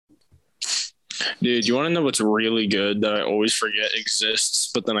Dude, you want to know what's really good that I always forget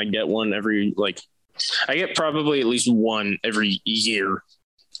exists, but then I get one every I get probably at least one every year.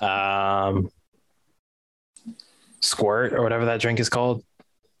 Squirt or whatever that drink is called.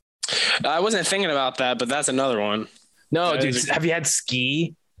 I wasn't thinking about that, but that's another one. No, dude, have you had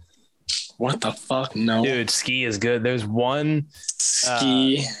Ski? What the fuck? No. Dude, Ski is good. There's one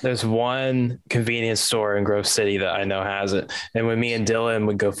convenience store in Grove City that I know has it. And when me and Dylan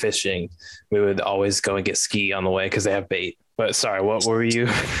would go fishing, we would always go and get Ski on the way because they have bait. But sorry, what were you?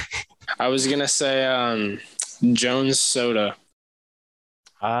 I was gonna say Jones Soda.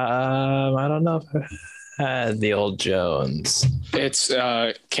 I don't know if I had the old Jones. It's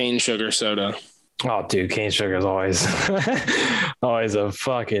cane sugar soda. Oh, dude, cane sugar is always always a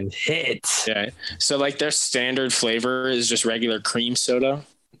fucking hit. Yeah. So their standard flavor is just regular cream soda.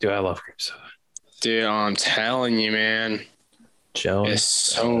 Dude, I love cream soda. Dude, I'm telling you, man. Jones. It's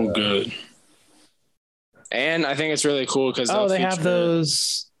so good. And I think it's really cool because they have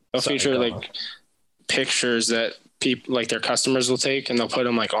those. They'll feature pictures that people their customers will take, and they'll put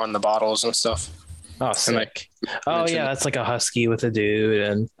them on the bottles and stuff. Oh, sick. And that's like a husky with a dude,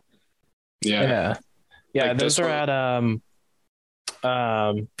 and yeah. Those are at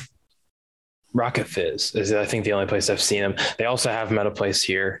Rocket Fizz is I think the only place I've seen them. They also have Meta Place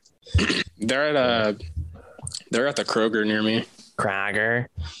here. They're at the Kroger near me. Kroger.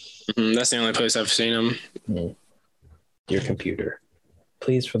 Mm-hmm. That's the only place I've seen them. Mm. Your computer,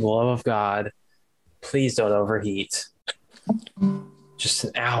 please, for the love of God, please don't overheat. Just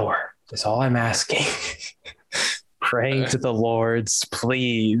an hour is all I'm asking. Praying to the Lords,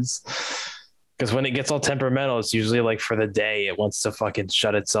 please. Because when it gets all temperamental, it's usually for the day, it wants to fucking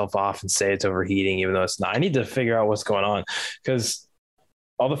shut itself off and say it's overheating, even though it's not. I need to figure out what's going on because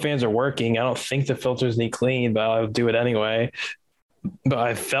all the fans are working. I don't think the filters need clean, but I'll do it anyway. But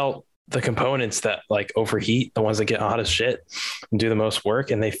I felt the components that overheat, the ones that get hot as shit and do the most work,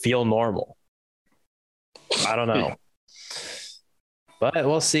 and they feel normal. I don't know. But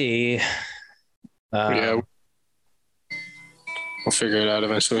we'll see. Yeah. We'll figure it out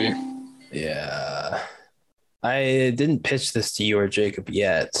eventually. Yeah. I didn't pitch this to you or Jacob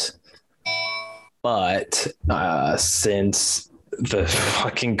yet, but since the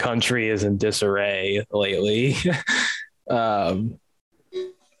fucking country is in disarray lately, I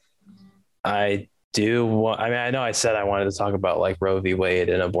know I said I wanted to talk about Roe v. Wade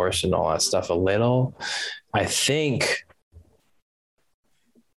and abortion and all that stuff a little. I think,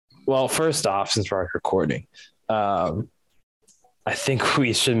 well, first off, since we're recording, I think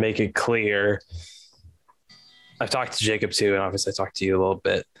we should make it clear. I've talked to Jacob too, and obviously I talked to you a little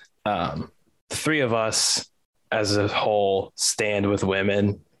bit. The three of us as a whole stand with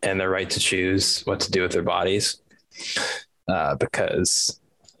women and their right to choose what to do with their bodies. Because,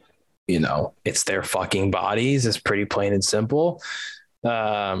 it's their fucking bodies. It's pretty plain and simple.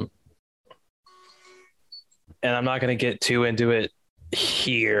 And I'm not going to get too into it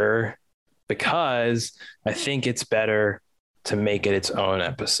here because I think it's better to make it its own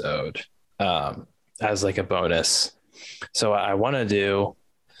episode as a bonus. So what I want to do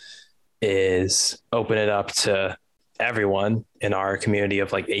is open it up to everyone in our community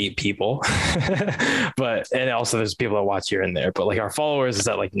of 8 people. And also there's people that watch here and there, but our followers is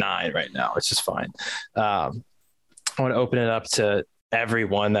at 9 right now, which is fine. I want to open it up to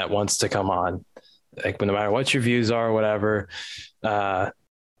everyone that wants to come on, no matter what your views are or whatever,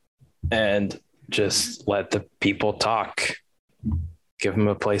 and just let the people talk, give them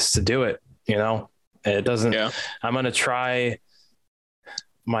a place to do it. And it doesn't, I'm going to try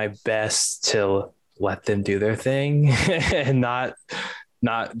my best to let them do their thing and not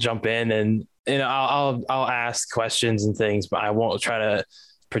jump in, and I'll ask questions and things, but I won't try to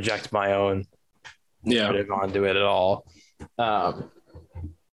project my own narrative onto it at all.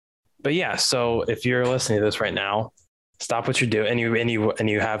 But yeah, so if you're listening to this right now, stop what you're doing, and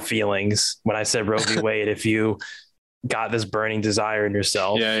you have feelings. When I said Roe v. Wade, if you got this burning desire in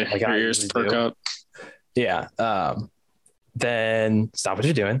yourself, your ears perk up. Then stop what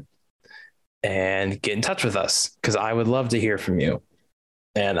you're doing and get in touch with us, because I would love to hear from you.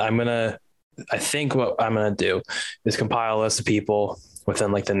 And I think what I'm going to do is compile a list of people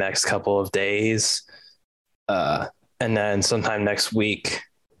within the next couple of days. And then sometime next week,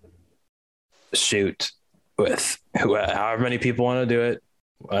 shoot with however many people want to do it.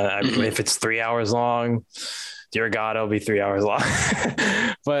 If it's 3 hours long, dear God, it'll be 3 hours long.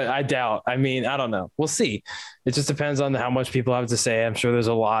 But I doubt. I don't know. We'll see. It just depends on how much people have to say. I'm sure there's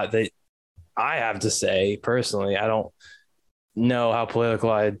a lot that I have to say personally. I don't know how political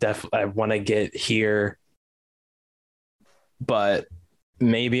I want to get here, but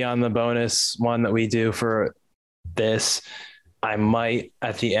maybe on the bonus one that we do for this, I might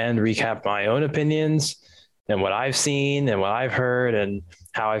at the end recap my own opinions and what I've seen and what I've heard and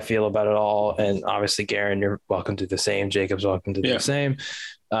how I feel about it all. And obviously, Garen, you're welcome to do the same. Jacob's welcome to do the same.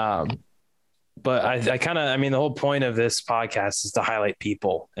 But I kind of, I mean, the whole point of this podcast is to highlight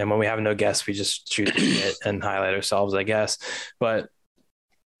people. And when we have no guests, we just shoot it and highlight ourselves, I guess. But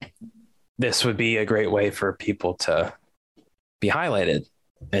this would be a great way for people to be highlighted.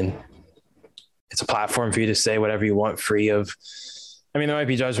 And it's a platform for you to say whatever you want free of, I mean, there might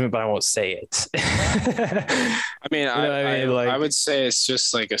be judgment, but I won't say it. I mean, I would say it's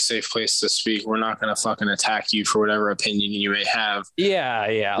just like a safe place to speak. We're not going to fucking attack you for whatever opinion you may have.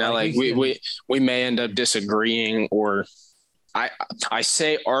 Yeah. Now, like we may end up disagreeing, or I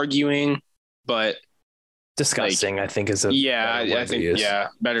say arguing, but discussing, I think is a I think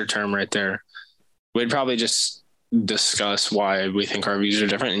better term right there. We'd probably just discuss why we think our views are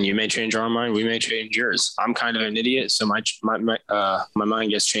different, and you may change our mind, we may change yours. I'm kind of an idiot, so my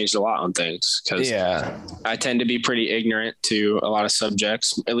mind gets changed a lot on things because I tend to be pretty ignorant to a lot of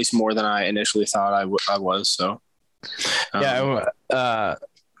subjects, at least more than I initially thought I was. So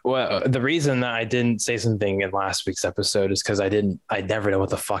well, the reason that I didn't say something in last week's episode is because I never know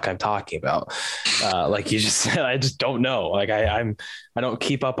what the fuck I'm talking about. Like you just said, I just don't know. Like I don't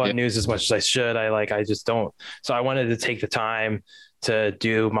keep up on news as much as I should. I just don't. So I wanted to take the time to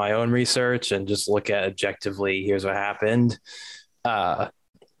do my own research and just look at objectively, here's what happened. And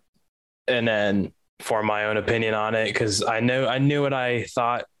then form my own opinion on it. Cause I knew what I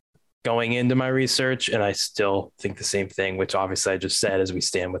thought going into my research, and I still think the same thing, which obviously I just said, is we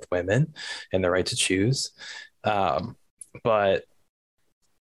stand with women and the right to choose. But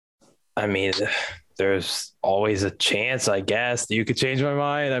I mean, there's always a chance, I guess, that you could change my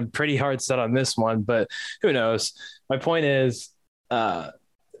mind. I'm pretty hard set on this one, but who knows? My point is,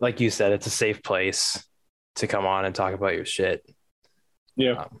 like you said, it's a safe place to come on and talk about your shit.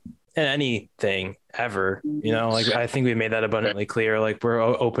 Yeah. And anything ever, like I think we made that abundantly clear. Like we're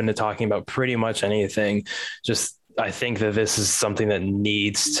open to talking about pretty much anything. Just, I think that this is something that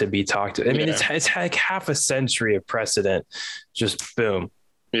needs to be talked to. I mean, it's like half a century of precedent. Just boom.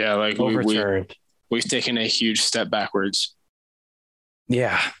 Yeah. Like overturned. We've taken a huge step backwards.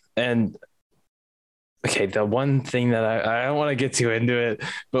 Yeah. And okay, the one thing that I don't want to get too into it,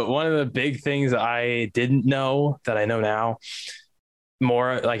 but one of the big things I didn't know that I know now,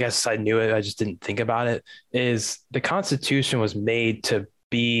 more, I guess I knew it, I just didn't think about it, is the Constitution was made to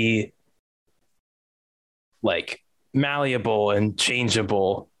be like malleable and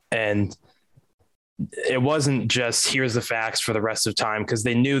changeable. And it wasn't just here's the facts for the rest of time, because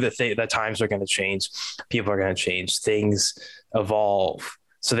they knew that times are going to change. People are going to change. Things evolve.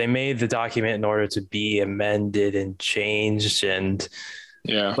 So they made the document in order to be amended and changed. And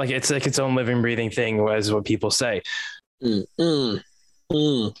like it's like its own living, breathing thing, as what people say.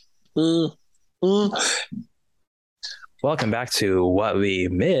 Welcome back to What We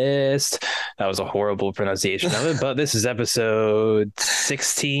Missed. That was a horrible pronunciation of it, but this is episode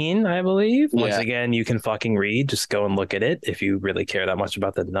 16, I believe. Once again, you can fucking read. Just go and look at it if you really care that much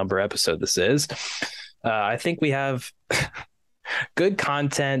about the number episode this is. I think we have good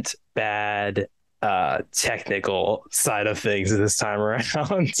content, bad technical side of things this time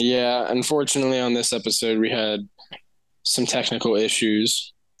around. Yeah, unfortunately on this episode we had some technical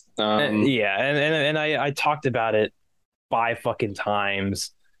issues. And I talked about it 5 fucking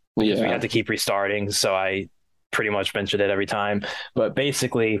times because we had to keep restarting, so I pretty much mentioned it every time. But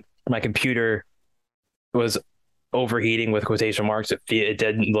basically my computer was overheating with quotation marks. It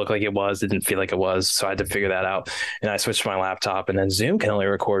didn't look like it was, it didn't feel like it was, so I had to figure that out. And I switched to my laptop, and then Zoom can only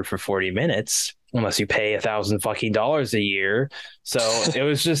record for 40 minutes unless you pay $1,000 fucking dollars a year. So it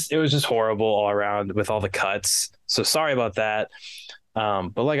was just horrible all around with all the cuts. So sorry about that.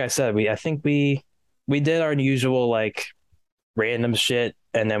 But like I said, I think we did our usual like random shit,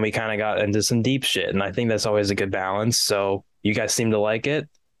 and then we kind of got into some deep shit, and I think that's always a good balance. So you guys seem to like it.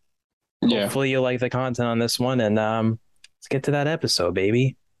 Hopefully you like the content on this one, and let's get to that episode,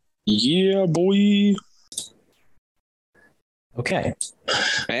 baby. Yeah, boy. Okay.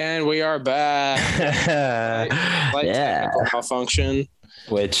 And we are back. Technical malfunction.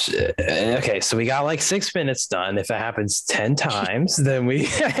 Which, okay, so we got like 6 minutes done. If it happens 10 times, then we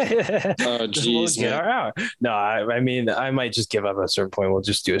we'll get our hour. No, I mean, I might just give up at a certain point. We'll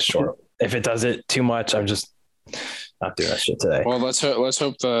just do a short. If it does it too much, I'm just not doing that shit today. Well, let's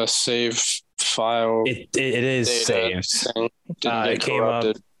hope the save file. It is saved. It came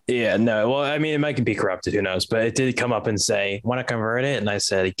up. Yeah, no. Well, I mean, it might be corrupted. Who knows? But it did come up and say, "Want to convert it?" And I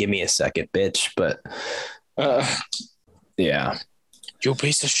said, "Give me a second, bitch." But yeah. You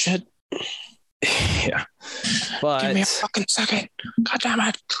piece of shit. Yeah. But give me a fucking second. God damn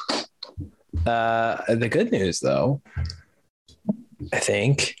it. The good news, though, I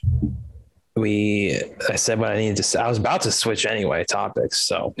think I said what I needed to say. I was about to switch anyway topics.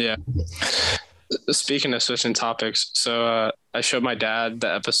 So yeah. Speaking of switching topics, so I showed my dad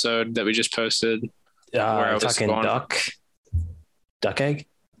the episode that we just posted. Where I was talking duck egg.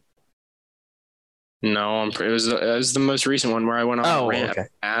 No, it was the most recent one where I went on a rant okay.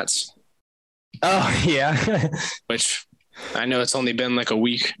 Ats. Oh yeah. Which I know it's only been like a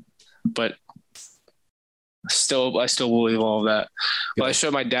week, but I still believe all of that. Good. Well, I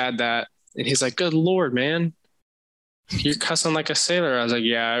showed my dad that, and he's like, "Good Lord, man, you're cussing like a sailor." I was like,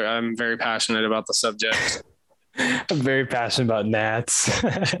 "Yeah, I'm very passionate about the subject." I'm very passionate about gnats.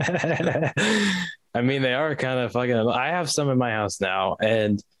 I mean, they are kind of fucking. I have some in my house now,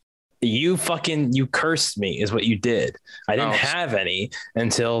 and you cursed me is what you did. I didn't have any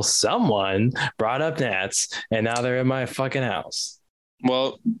until someone brought up gnats, and now they're in my fucking house.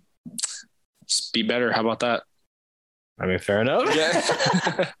 Well, just be better. How about that? I mean, fair enough.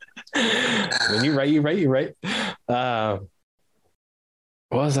 Yeah. I mean, you're right. What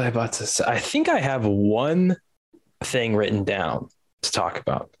was I about to say? I think I have one thing written down to talk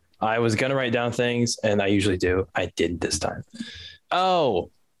about. I was going to write down things, and I usually do. I didn't this time. Oh,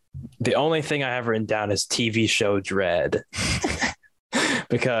 the only thing I have written down is TV show dread.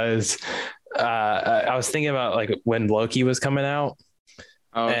 Because I was thinking about like when Loki was coming out.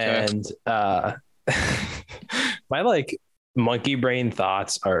 Oh, okay. And my like monkey brain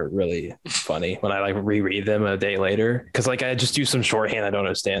thoughts are really funny when I like reread them a day later. Cause like I just do some shorthand I don't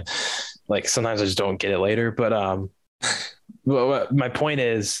understand. Like sometimes I just don't get it later. But my point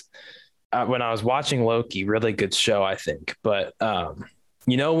is when I was watching Loki, really good show, I think. But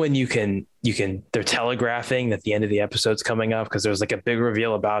you know, when you can they're telegraphing that the end of the episode's coming up because there's like a big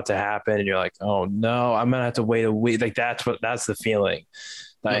reveal about to happen and you're like, oh no, I'm gonna have to wait a week. Like that's the feeling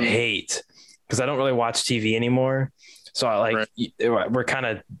that I hate because I don't really watch TV anymore. So we're kind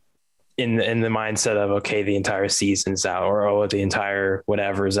of in the mindset of, okay, the entire season's out or the entire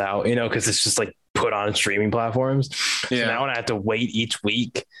whatever's out, you know, because it's just like put on streaming platforms. Yeah. So now when I have to wait each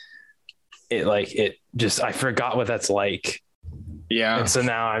week, I forgot what that's like. Yeah. And so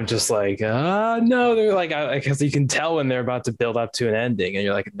now I'm just like, no, they're like, because you can tell when they're about to build up to an ending and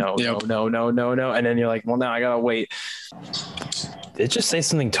you're like, no. And then you're like, well, now I gotta wait. Did it just say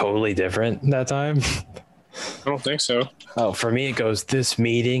something totally different that time? I don't think so. Oh, for me, it goes, this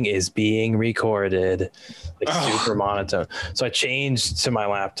meeting is being recorded. Super monotone. So I changed to my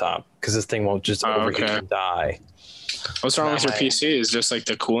laptop because this thing won't just overheat and die. What's wrong with your PC? Is just like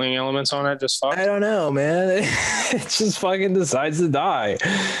the cooling elements on it just fucked? I don't know, man. It just fucking decides to die.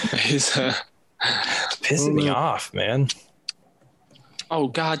 It's pissing me off, man. Oh,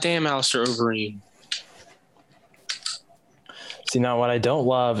 goddamn, Alistair Overeem. See, now what I don't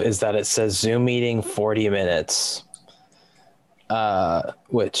love is that it says Zoom meeting 40 minutes,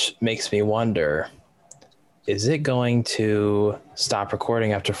 which makes me wonder, is it going to stop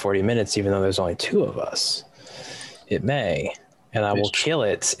recording after 40 minutes, even though there's only two of us? It may, and I will kill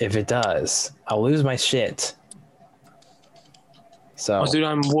it if it does. I'll lose my shit. So, dude,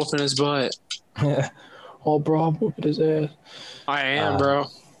 I'm whooping his butt. Oh, bro, I'm whooping his ass. I am, bro.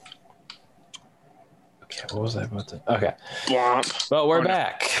 Okay, what was I about to? Okay. Well, we're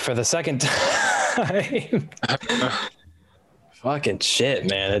back for the second time. Fucking shit,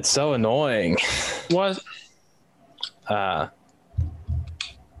 man. It's so annoying. What?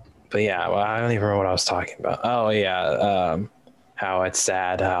 But yeah, well, I don't even remember what I was talking about. Oh yeah, how it's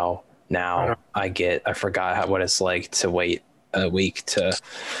sad how now I forgot what it's like to wait a week to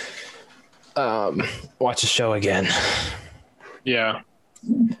watch a show again. Yeah.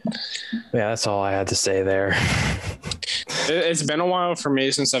 Yeah, that's all I had to say there. It's been a while for me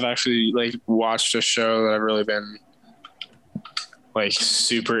since I've actually like watched a show that I've really been like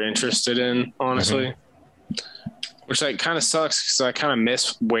super interested in, honestly. Mm-hmm. Which like kind of sucks because I kind of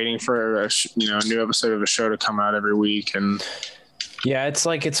miss waiting for a new episode of a show to come out every week. And yeah, it's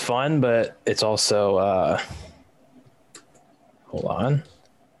like it's fun, but it's also hold on,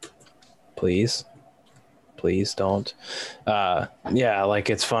 please don't. Yeah, like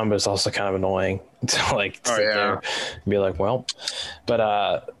it's fun, but it's also kind of annoying to like sit there and be like, well, but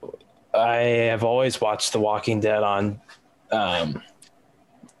I have always watched The Walking Dead on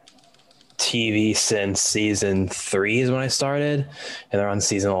TV since season 3 is when I started, and they're on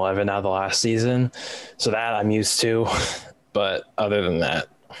season 11 now, the last season. So that I'm used to, but other than that,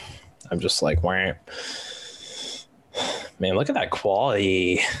 I'm just like, wah. Man, look at that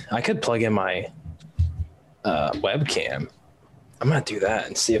quality. I could plug in my webcam I'm gonna do that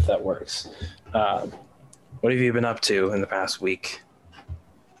and see if that works. What have you been up to in the past week?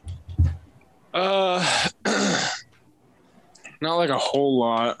 Not like a whole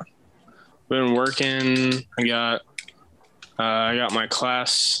lot. Been working. I got my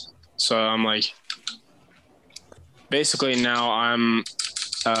class, so I'm like, basically now I'm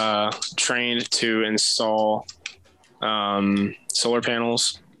trained to install solar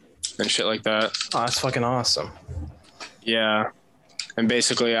panels and shit like that. Oh, that's fucking awesome. Yeah, and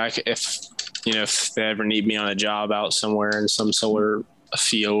basically if they ever need me on a job out somewhere in some solar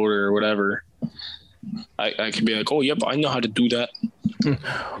field or whatever, I could be like, oh, yep, I know how to do that.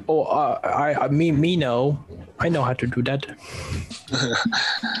 Oh, me know. I know how to do that.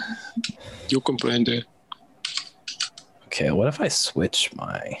 You comprende. Okay, what if I switch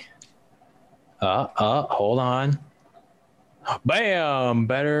my... hold on. Bam!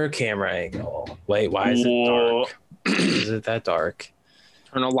 Better camera angle. Wait, why is it dark? Is it that dark?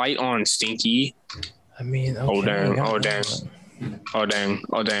 Turn a light on, Stinky. I mean, okay. Oh, dang.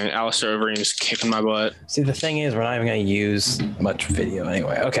 Alistair Overeem's kicking my butt. See, the thing is, we're not even going to use much video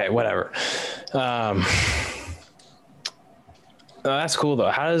anyway. Okay, whatever. That's cool, though.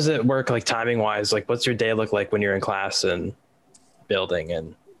 How does it work, like, timing-wise? Like, what's your day look like when you're in class and building?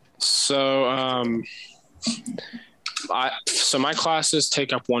 And so, so my classes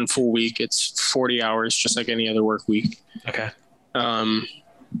take up one full week. It's 40 hours, just like any other work week. Okay.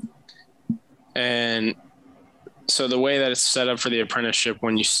 And so the way that it's set up for the apprenticeship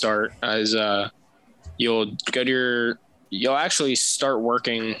when you start is you'll actually start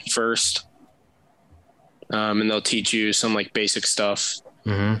working first, and they'll teach you some like basic stuff.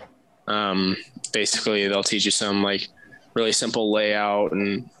 Mm-hmm. Basically they'll teach you some like really simple layout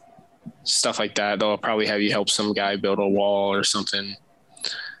and stuff like that. They'll probably have you help some guy build a wall or something.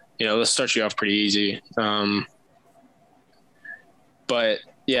 They'll start you off pretty easy. But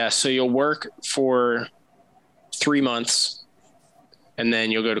yeah, so you'll work for 3 months and then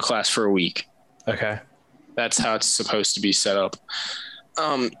you'll go to class for a week. Okay. That's how it's supposed to be set up.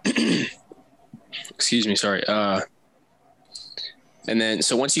 Excuse me. Sorry. And then,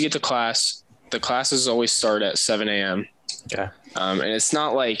 so once you get to class, the classes always start at 7 a.m. Okay. And it's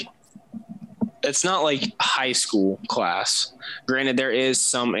not like high school class. Granted, there is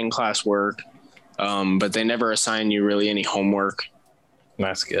some in-class work, but they never assign you really any homework.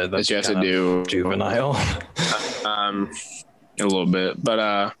 That's good. That you have to do. Juvenile. A little bit,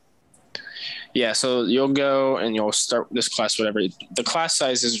 but yeah. So you'll go and you'll start this class. Whatever the class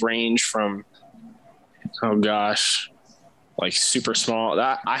sizes range from, oh gosh, like super small.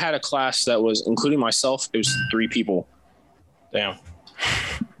 I had a class that was, including myself, it was 3 people. Damn.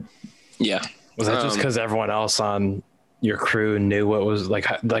 Yeah. Was that just because everyone else on your crew knew what was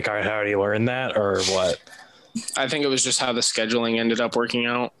like I already learned that, or what? I think it was just how the scheduling ended up working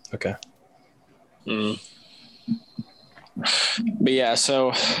out. Okay. But yeah,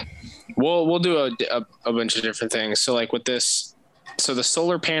 so we'll do a bunch of different things. So like with this, so the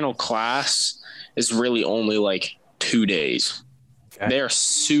solar panel class is really only like 2 days. Okay. They are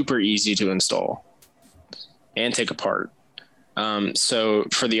super easy to install and take apart. So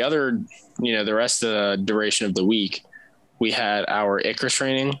for the other, the rest of the duration of the week, we had our ICRIS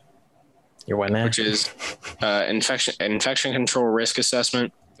training. Your what now? Which is infection control risk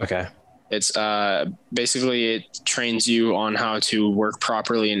assessment. Okay. It's basically it trains you on how to work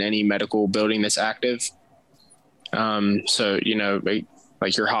properly in any medical building that's active. So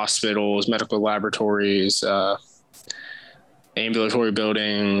like your hospitals, medical laboratories, ambulatory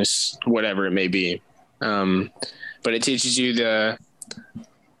buildings, whatever it may be. But it teaches you the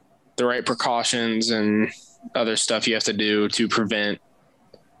right precautions and other stuff you have to do to prevent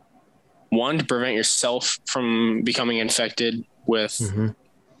yourself from becoming infected with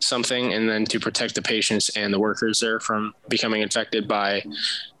something, and then to protect the patients and the workers there from becoming infected by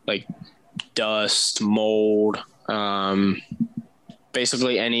like dust, mold,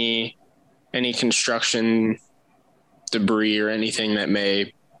 basically any construction debris or anything that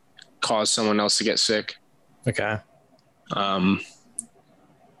may cause someone else to get sick. Okay.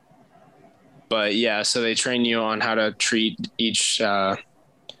 But yeah, so they train you on how to treat each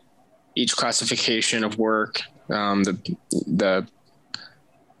classification of work, the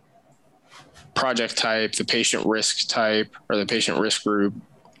project type, the patient risk type, or the patient risk group,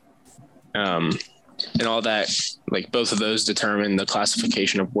 and all that. Like both of those determine the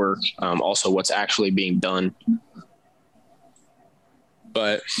classification of work, also what's actually being done.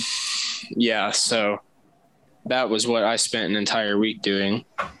 But yeah, so that was what I spent an entire week doing,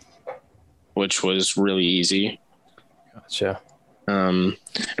 which was really easy. Gotcha. And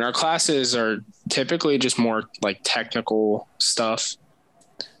our classes are typically just more like technical stuff.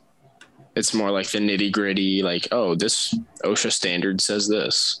 It's more like the nitty gritty, like, oh, this OSHA standard says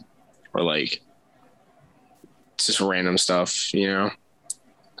this, or like it's just random stuff, you know?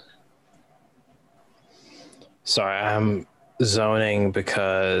 Sorry, I'm zoning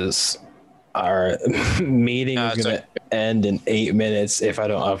because our meeting is going to end in 8 minutes if I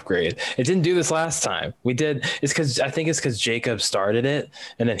don't upgrade. It didn't do this last time. We did. I think it's because Jacob started it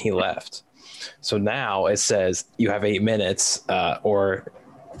and then he left. So now it says you have 8 minutes or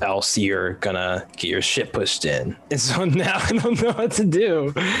else you're going to get your shit pushed in. And so now I don't know what to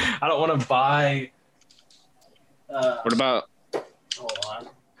do. I don't want to buy. What about? Hold on.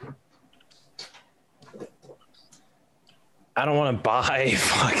 I don't want to buy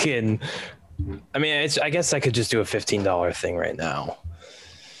fucking. I mean, I guess I could just do a $15 thing right now.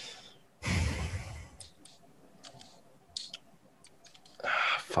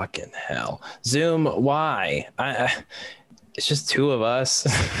 Fucking hell. Zoom, why? It's just two of us.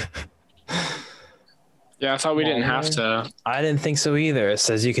 Yeah, I thought we didn't have to. I didn't think so either. It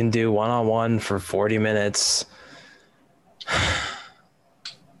says you can do one-on-one for 40 minutes.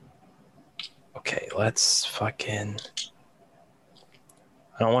 Okay, let's fucking...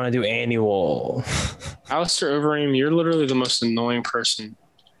 I don't want to do annual. Alistair Overeem, you're literally the most annoying person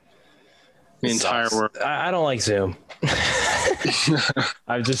in the entire world. I don't like Zoom.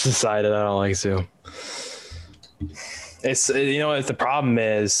 I've just decided I don't like Zoom. It's, you know what the problem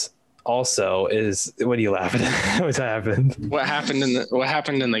is also is, what are you laughing at? What's happened? What happened in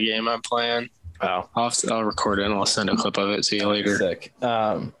the game I'm playing? Oh, I'll record it and I'll send a clip of it to you later. Sick.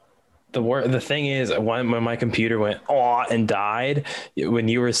 The thing is, when my computer went and died, when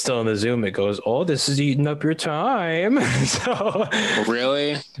you were still in the Zoom, it goes, "Oh, this is eating up your time." So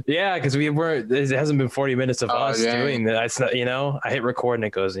really, yeah, because it hasn't been 40 minutes of us doing that. It's not, I hit record and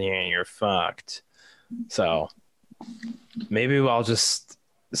it goes, "Yeah, you're fucked." So maybe I'll just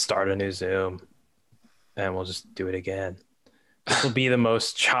start a new Zoom and we'll just do it again. This will be the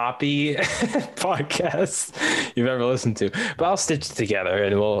most choppy podcast you've ever listened to, but I'll stitch it together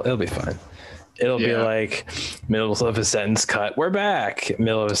and it'll be fine. It'll be like middle of a sentence cut, we're back.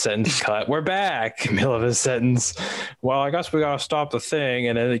 Middle of a sentence cut, we're back. Middle of a sentence, well, I guess we gotta stop the thing,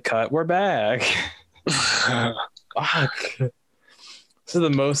 and then cut, we're back. Fuck. This is the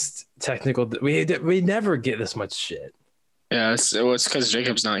most technical. We never get this much shit. Yeah, it's because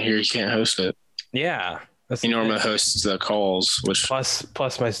Jacob's not here. He can't host it. Yeah. He normally hosts the calls, which plus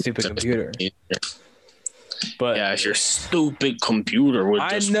my stupid computer. But yeah, it's your stupid computer.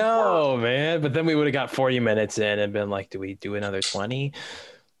 I know, man. But then we would have got 40 minutes in and been like, do we do another 20?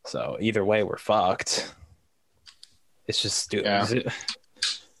 So either way, we're fucked. It's just stupid. Yeah.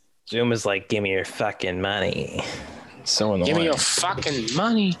 Zoom is like, give me your fucking money. So annoying. Give me your fucking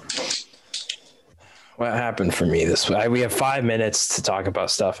money. What happened for me this week? We have 5 minutes to talk about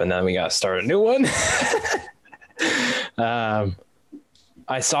stuff, and then we got to start a new one.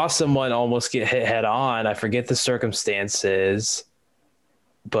 I saw someone almost get hit head on. I forget the circumstances,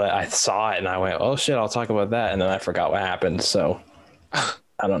 but I saw it and I went, oh shit, I'll talk about that. And then I forgot what happened. So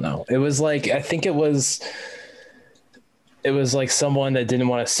I don't know. It was like, I think it was like someone that didn't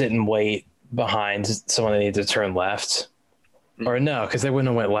want to sit and wait behind someone that needed to turn left. Or no, because they wouldn't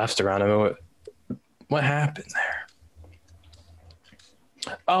have went left around him. What happened there?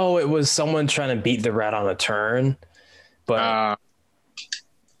 Oh, it was someone trying to beat the red on a turn, but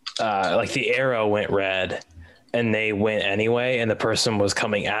like the arrow went red and they went anyway, and the person was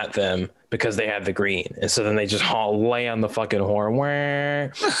coming at them because they had the green. And so then they just lay on the fucking horn,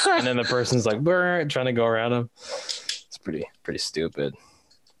 and then the person's like trying to go around them. It's pretty stupid.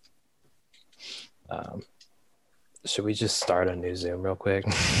 Should we just start a new Zoom real quick?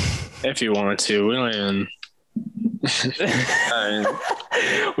 If you want to, we don't even.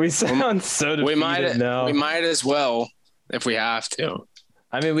 We sound so defeated. We might as well if we have to.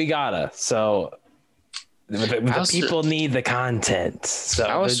 I mean, we gotta. So the people need the content. So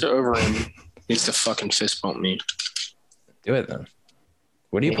Alistair Overeem needs to fucking fist bump me. Do it then.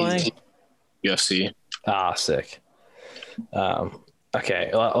 What are you playing? UFC. Ah, sick.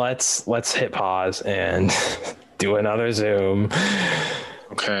 Okay, let's hit pause and do another Zoom.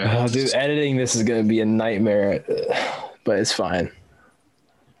 Okay. Dude, editing this is gonna be a nightmare, but it's fine.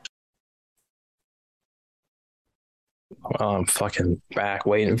 Well, I'm fucking back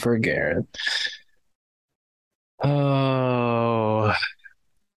waiting for Garrett. Oh,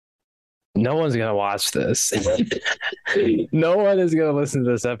 no one's gonna watch this. No one is gonna listen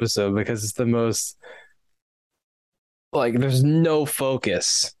to this episode because it's the most, like, there's no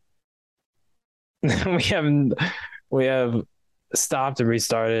focus. We have stopped and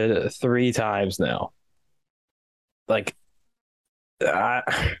restarted 3 times now. Like,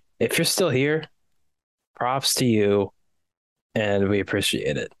 if you're still here, props to you, and we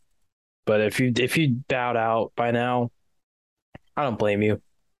appreciate it. But if you bowed out by now, I don't blame you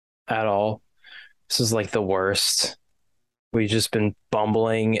at all. This is like the worst. We've just been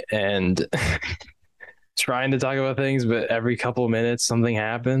bumbling and trying to talk about things, but every couple of minutes something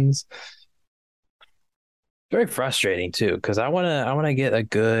happens. Very frustrating too, because I wanna get a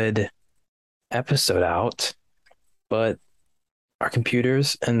good episode out, but our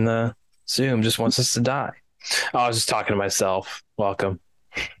computers and the Zoom just wants us to die. Oh, I was just talking to myself. Welcome.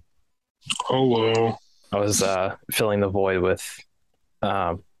 Hello. I was filling the void with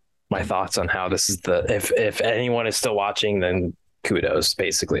my thoughts on how this is if anyone is still watching, then kudos,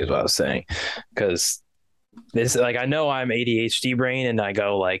 basically is what I was saying. Because this, like, I know I'm ADHD brain and I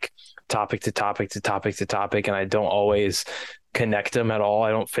go like topic to topic to topic to topic, and I don't always connect them at all. I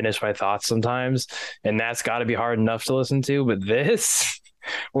don't finish my thoughts sometimes, and that's got to be hard enough to listen to. But this,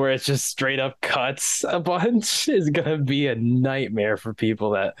 where it just straight up cuts a bunch, is gonna be a nightmare for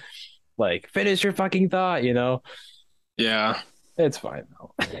people that like finish your fucking thought. Yeah. It's fine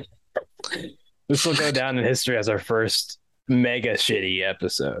though. This will go down in history as our first mega shitty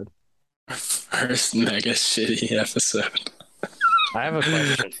episode. First mega shitty episode. I have a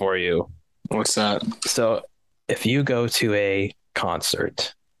question for you. What's that? So, if you go to a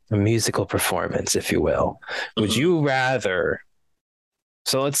concert, a musical performance, if you will, would you rather?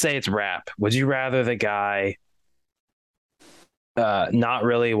 So let's say it's rap. Would you rather the guy not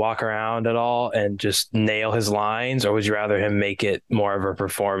really walk around at all and just nail his lines, or would you rather him make it more of a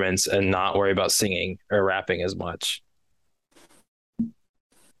performance and not worry about singing or rapping as much?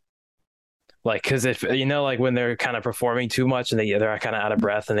 Like, because if like when they're kind of performing too much and they're kind of out of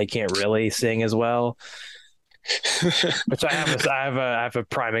breath and they can't really sing as well. Which I have a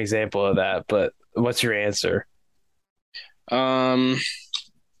prime example of that. But what's your answer? I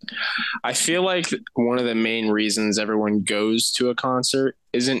feel like one of the main reasons everyone goes to a concert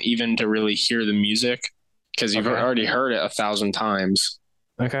isn't even to really hear the music, because you've already heard it 1,000 times.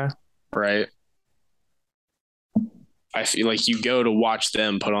 Okay. Right. I feel like you go to watch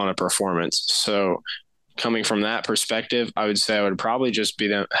them put on a performance. So coming from that perspective, I would say I would probably just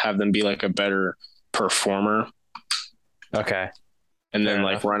have them be like a better performer. Okay. And then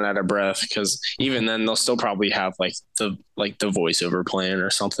run out of breath, because even then they'll still probably have like the voiceover playing or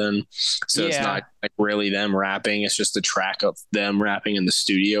something. So It's not like really them rapping. It's just a track of them rapping in the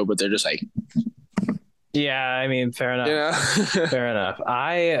studio, but they're just like. Yeah, I mean, fair enough. Yeah. Fair enough.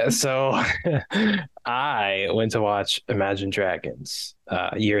 I went to watch Imagine Dragons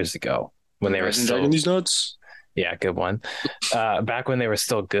years ago when they were still Dragging these nuts. Yeah, good one. Back when they were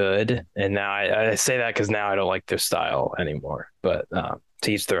still good, and now I say that because now I don't like their style anymore. But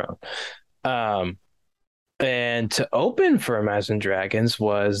to each their own. And to open for Imagine Dragons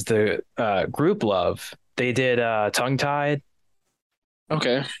was the Group Love. They did Tongue Tied.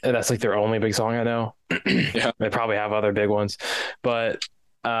 Okay. And that's like their only big song I know. Yeah. They probably have other big ones, but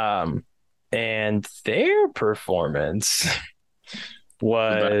and their performance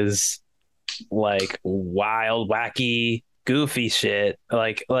was like wild, wacky, goofy shit.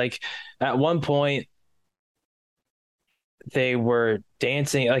 Like at one point they were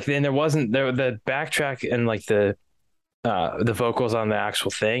dancing, like, then there wasn't the backtrack and like the vocals on the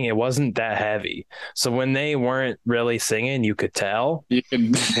actual thing, it wasn't that heavy. So when they weren't really singing, you could tell.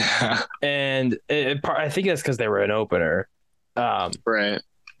 And I think that's because they were an opener. Right.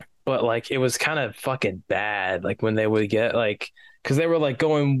 But like it was kind of fucking bad. Like when they would get like, because they were like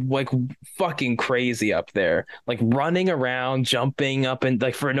going like fucking crazy up there, like running around, jumping up and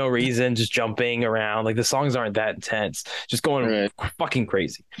like for no reason, just jumping around. Like the songs aren't that intense, just going fucking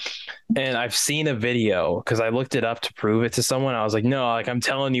crazy. And I've seen a video because I looked it up to prove it to someone. I was like, no, like I'm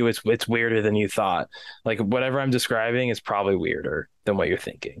telling you, it's weirder than you thought. Like whatever I'm describing is probably weirder than what you're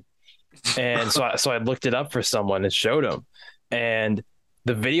thinking. And so I looked it up for someone and showed them. And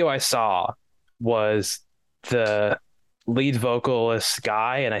the video I saw was the lead vocalist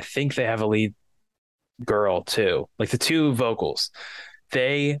guy, and I think they have a lead girl too. Like the two vocals,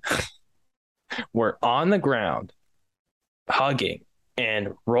 they were on the ground hugging and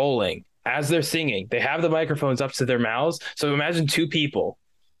rolling as they're singing. They have the microphones up to their mouths. So imagine two people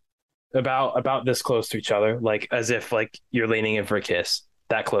about this close to each other, like as if like you're leaning in for a kiss,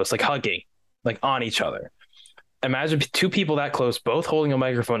 that close, like hugging, like on each other. Imagine two people that close, both holding a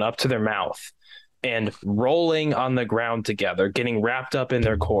microphone up to their mouth and rolling on the ground together, getting wrapped up in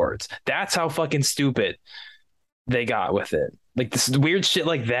their chords. That's how fucking stupid they got with it. Like this weird shit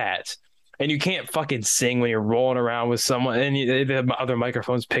like that. and you can't fucking sing when you're rolling around with someone and the other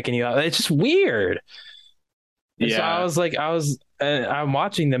microphones picking you up. It's just weird. And so I'm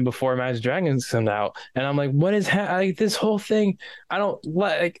watching them before Imagine Dragons come out, and I'm like, what is like this whole thing? I don't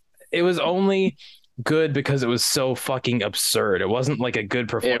like. It was only good because it was so fucking absurd. It wasn't like a good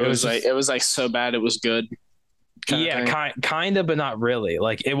performance. It was like so bad it was good. Yeah, kind of, but not really.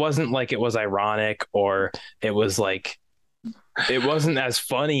 Like it wasn't like it was ironic or it was like it wasn't as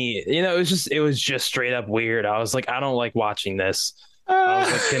funny. You know, it was just straight up weird. I was like, I don't like watching this. I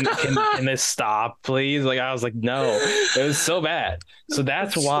was like, can this stop, please? Like I was like, no, it was so bad. So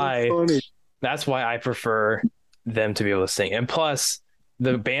that's why I prefer them to be able to sing. And plus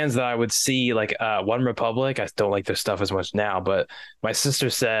the bands that I would see, like One Republic, I don't like their stuff as much now, but my sister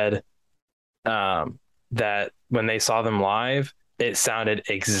said that when they saw them live, it sounded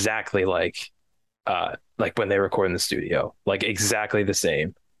exactly like when they record in the studio, like exactly the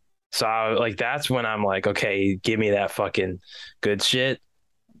same. So that's when I'm like, okay, give me that fucking good shit,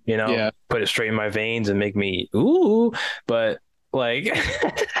 you know, put it straight in my veins and make me ooh. But like,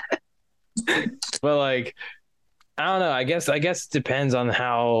 but like, I don't know. I guess it depends on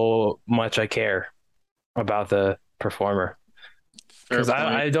how much I care about the performer. Because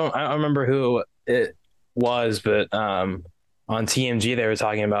I don't remember who it was, but on TMG they were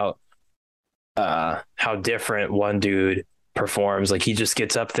talking about how different one dude performs. Like he just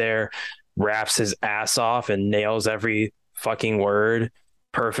gets up there, raps his ass off and nails every fucking word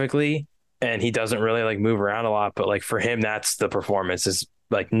perfectly, and he doesn't really like move around a lot, but like for him that's the performance, is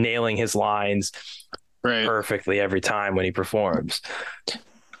like nailing his lines perfectly every time when he performs.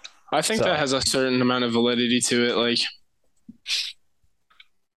 I think that has a certain amount of validity to it.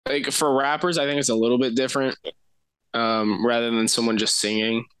 Like for rappers, I think it's a little bit different rather than someone just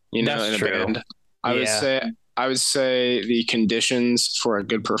singing, you know, in a band. I would say the conditions for a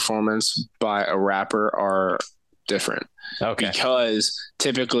good performance by a rapper are different. Okay. Because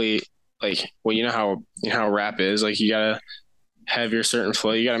typically, like, well, you know how rap is. Like, you gotta have your certain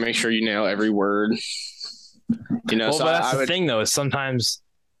flow. You gotta make sure you nail every word. You know. Well, so but that's the thing, though. Is sometimes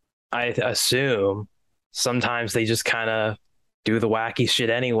I assume sometimes they just kind of do the wacky shit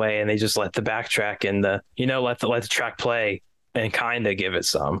anyway, and they just let the backtrack and let the track play and kind of give it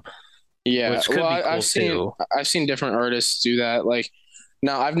some. Yeah, which could be cool I've seen different artists do that. Like,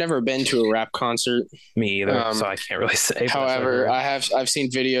 now I've never been to a rap concert. Me either, so I can't really say. However, I've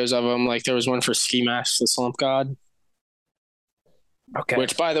seen videos of them. Like there was one for Ski Mask, the Slump God. Okay.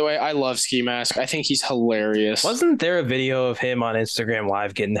 Which, by the way, I love Ski Mask. I think he's hilarious. Wasn't there a video of him on Instagram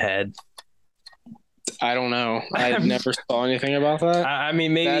Live getting head? I don't know. I never saw anything about that. I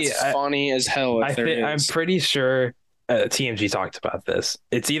mean, maybe that's funny as hell. I'm pretty sure. TMG talked about this.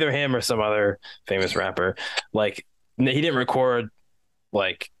 It's either him or some other famous rapper. Like he didn't record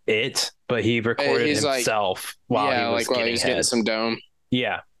like it, but he recorded himself while he was getting some dome.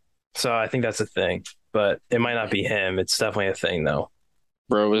 Yeah. So I think that's a thing, but it might not be him. It's definitely a thing though.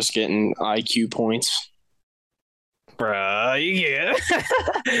 Bro was getting IQ points. Bro, you get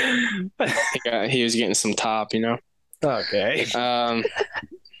he was getting some top, you know? Okay.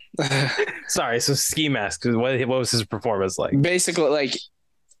 Sorry, so Ski Mask, what was his performance like? Basically,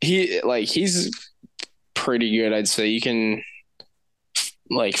 he's pretty good, I'd say. You can,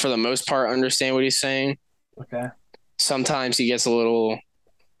 like, for the most part, understand what he's saying. Okay. Sometimes he gets a little,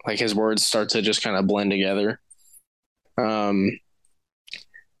 like, his words start to just kind of blend together.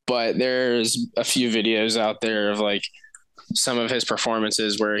 But there's a few videos out there of, like, some of his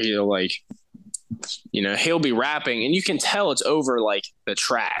performances where he'll, like, you know, he'll be rapping and you can tell it's over like the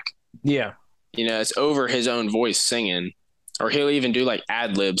track. Yeah. You know, it's over his own voice singing, or he'll even do like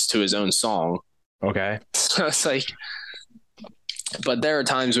ad libs to his own song. Okay. So it's like, but there are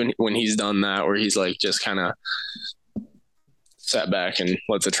times when he's done that where he's like just kind of sat back and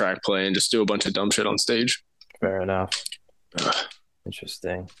let the track play and just do a bunch of dumb shit on stage. Fair enough.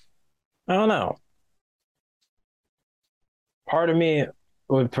 Interesting. I don't know. Part of me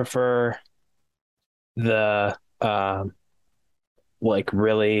would prefer the like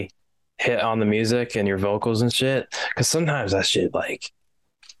really hit on the music and your vocals and shit, because sometimes that shit like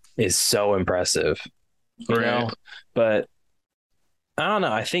is so impressive, you know. But I don't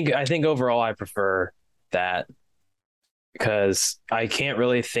know. I think overall I prefer that, because I can't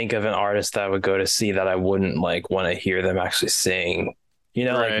really think of an artist that I would go to see that I wouldn't like want to hear them actually sing. You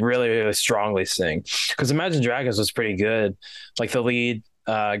know, like really, really strongly sing. Because Imagine Dragons was pretty good. Like the lead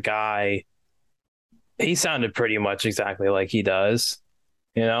guy, he sounded pretty much exactly like he does.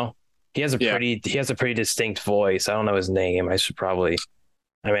 You know, he has a pretty distinct voice. I don't know his name. I should probably.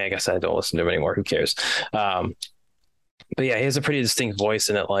 I mean, I guess I don't listen to him anymore. Who cares? But yeah, he has a pretty distinct voice,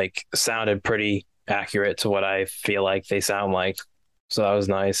 and it like sounded pretty accurate to what I feel like they sound like. So that was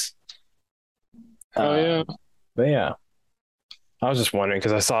nice. Oh yeah. But yeah, I was just wondering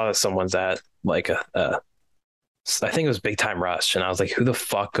because I saw that someone's at like I think it was Big Time Rush, and I was like, who the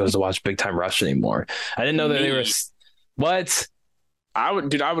fuck goes to watch Big Time Rush anymore? I didn't know that they were. What? I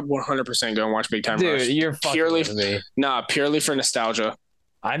would 100% go and watch Big Time Dude, Rush. you're fucking purely with me. purely for nostalgia.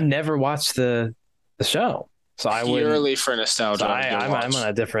 I've never watched the show, so I would Purely for nostalgia. So I'm on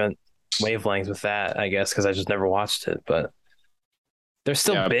a different wavelength with that, I guess, because I just never watched it. But they're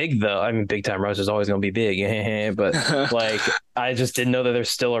still big, though. I mean, Big Time Rush is always going to be big, but like, I just didn't know that they're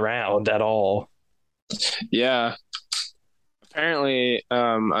still around at all. Yeah. Apparently,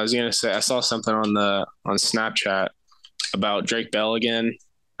 I was gonna say I saw something on Snapchat about Drake Bell again.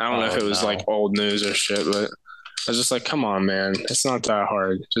 I don't know if it was like old news or shit, but I was just like, come on, man, it's not that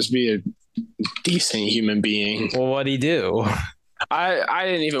hard. Just be a decent human being. Well, what'd he do? I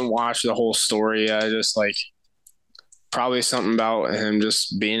didn't even watch the whole story. I just like probably something about him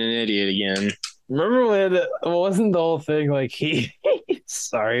just being an idiot again. Remember when wasn't the whole thing like he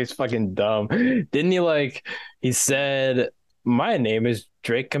sorry, he's fucking dumb. Didn't he like he said my name is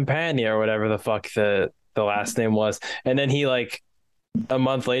Drake Campania or whatever the fuck the last name was, and then he like a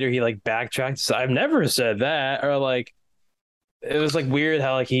month later he like backtracked. So I've never said that, or like it was like weird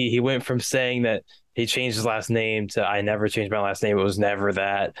how like he went from saying that he changed his last name to I never changed my last name. It was never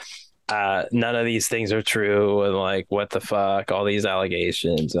that. None of these things are true, and like what the fuck, all these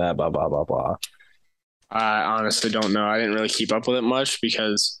allegations, blah blah blah blah. I honestly don't know. I didn't really keep up with it much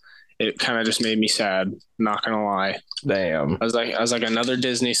because it kind of just made me sad. Not gonna lie. Damn. I was like another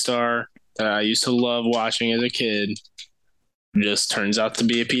Disney star that I used to love watching as a kid. Just turns out to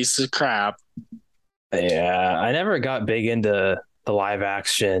be a piece of crap. Yeah, I never got big into the live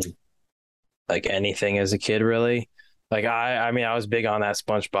action, like anything as a kid, really. Like I mean, I was big on that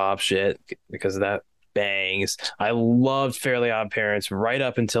SpongeBob shit because of that bangs. I loved Fairly Odd Parents right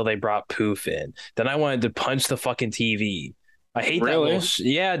up until they brought Poof in. Then I wanted to punch the fucking TV. I hate that little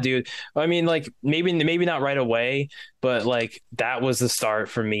yeah, dude. I mean, like maybe not right away, but like that was the start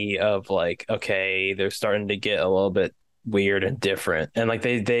for me of like, okay, they're starting to get a little bit weird and different. And like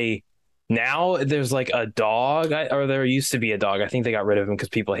they now there's like a dog, or there used to be a dog. I think they got rid of him because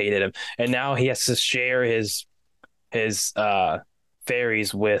people hated him, and now he has to share his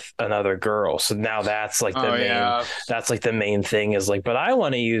fairies with another girl. So now that's like that's like the main thing is like, but I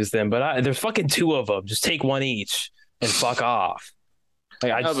want to use them, but there's fucking two of them. Just take one each and fuck off.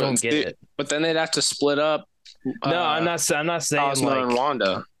 Like I just don't get it. But then they'd have to split up. No, I'm not saying Cosmo like and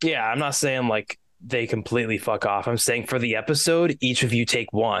Wanda. Yeah, I'm not saying like they completely fuck off. I'm saying for the episode, each of you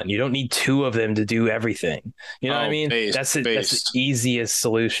take one. You don't need two of them to do everything. You know what I mean? That's the easiest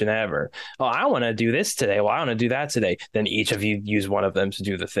solution ever. Oh, I want to do this today. Well, I want to do that today. Then each of you use one of them to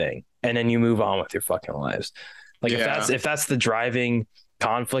do the thing, and then you move on with your fucking lives. Like if that's the driving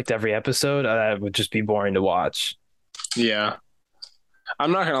conflict every episode, that would just be boring to watch. Yeah.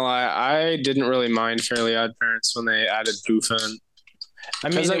 I'm not gonna lie, I didn't really mind Fairly Odd Parents when they added Poof in. I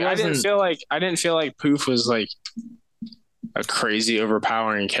mean, like, I didn't feel like Poof was like a crazy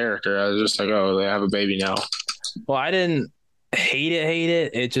overpowering character. I was just like, oh, they have a baby now. Well, I didn't hate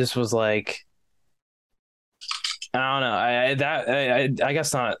it. It just was like, I don't know. I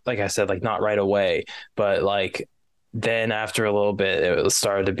guess not. Like I said, like not right away, but like then after a little bit, it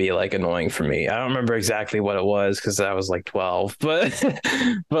started to be like annoying for me. I don't remember exactly what it was because I was like 12, but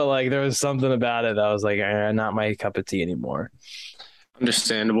but like there was something about it that I was like, not my cup of tea anymore.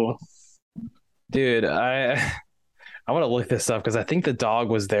 Understandable. Dude, I want to look this up because I think the dog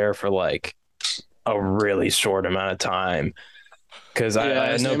was there for like a really short amount of time because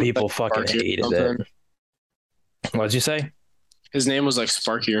I know people fucking hated it. What'd you say? His name was like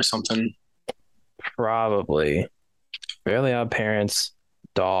Sparky or something. Probably. Fairly Odd Parents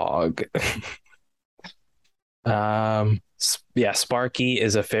dog. Yeah, Sparky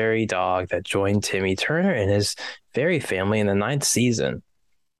is a fairy dog that joined Timmy Turner and his fairy family in the 9th season.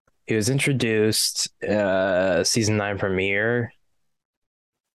 He was introduced season 9 premiere.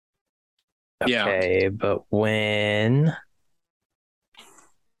 Okay, but when?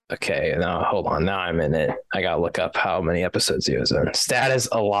 Okay, now hold on. Now I'm in it. I gotta look up how many episodes he was in. Status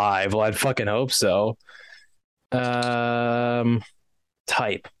alive. Well, I'd fucking hope so.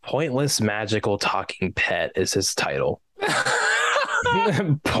 Type pointless magical talking pet is his title.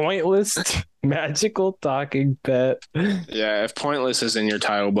 Pointless magical talking pet. Yeah, if pointless is in your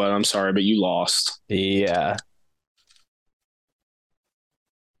title, but I'm sorry, but you lost. Yeah.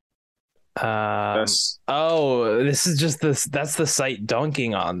 Oh, this is just this. That's the site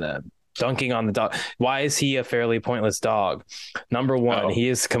dunking on them. dunking on the dog. Why is he a fairly pointless dog? Number one, he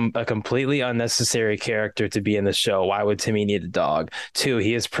is a completely unnecessary character to be in the show. Why would Timmy need a dog? Two,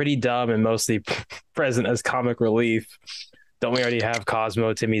 he is pretty dumb and mostly present as comic relief. Don't we already have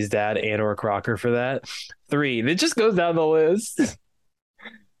Cosmo, Timmy's dad, and or Crocker for that? Three, it just goes down the list.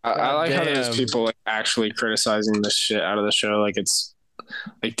 I like how there's people like actually criticizing the shit out of the show. Like it's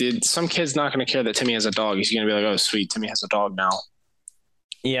like, dude, some kid's not going to care that Timmy has a dog. He's going to be like, oh, sweet, Timmy has a dog now.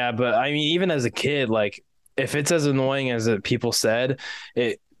 Yeah, but I mean, even as a kid, like if it's as annoying as people said,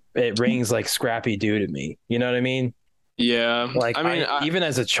 it rings like Scrappy Doo to me. You know what I mean? Yeah. Like I mean, even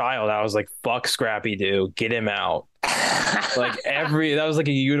as a child, I was like, fuck Scrappy Doo, get him out. Like that was like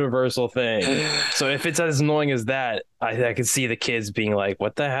a universal thing. So if it's as annoying as that, I could see the kids being like,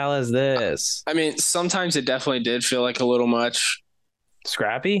 what the hell is this? I mean, sometimes it definitely did feel like a little much.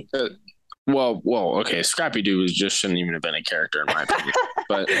 Scrappy? Well, okay. Scrappy Doo just shouldn't even have been a character in my opinion.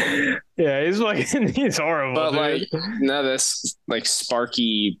 But yeah, he's horrible. But dude. like, no, this like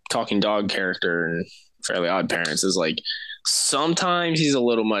Sparky talking dog character in Fairly Odd Parents is like sometimes he's a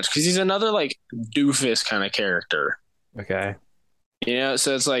little much because he's another like doofus kind of character. Okay. You know,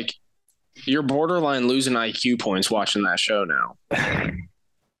 so it's like you're borderline losing IQ points watching that show now.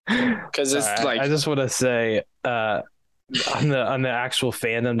 Because it's like I just want to say on the actual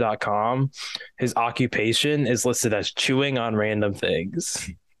fandom.com, his occupation is listed as chewing on random things.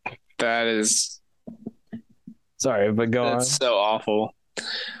 That is sorry, but go on. That's so awful.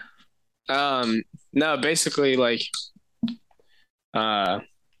 No, basically like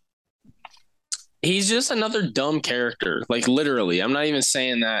he's just another dumb character. Like literally. I'm not even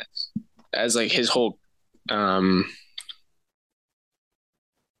saying that as like his whole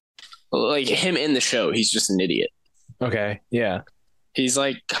like him in the show, he's just an idiot. Okay, yeah. He's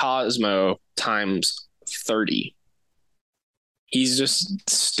like Cosmo times 30. He's just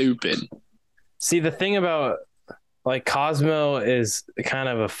stupid. See, the thing about like Cosmo is kind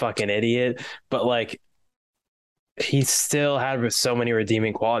of a fucking idiot, but like he still had so many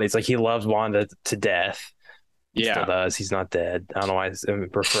redeeming qualities. Like he loves Wanda to death. He still does. He's not dead. I don't know why I'm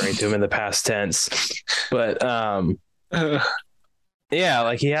referring to him in the past tense, but yeah,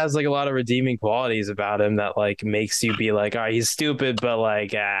 like he has like a lot of redeeming qualities about him that like makes you be like, all right, he's stupid, but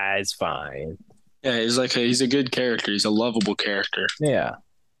like, it's fine. Yeah, he's a good character. He's a lovable character. Yeah.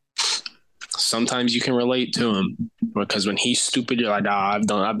 Sometimes you can relate to him because when he's stupid, you're like,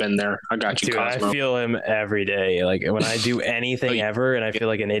 I've been there. I got you, dude, Cosmo. I feel him every day. Like when I do anything ever and I feel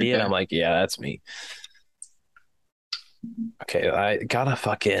like an idiot, I'm like, yeah, that's me. Okay, I gotta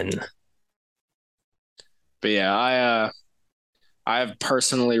fucking. But yeah, I have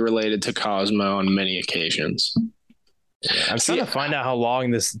personally related to Cosmo on many occasions. Yeah, I'm trying to find out how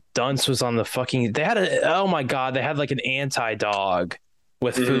long this dunce was on the fucking. They had oh my god, they had like an anti-dog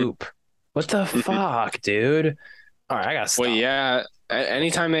with Foop. What the fuck, dude? All right, I gotta stop. Well, yeah.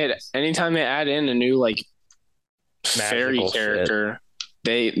 Anytime they add in a new like fairy character,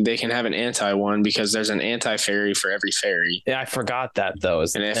 they can have an anti one because there's an anti fairy for every fairy. Yeah, I forgot that though.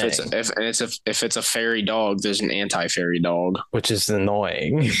 And if it's a fairy dog, there's an anti fairy dog, which is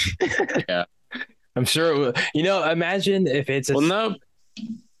annoying. Yeah, I'm sure. Imagine if it's no.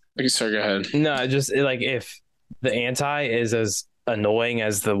 Okay, sorry, go ahead. No, just like if the anti is as annoying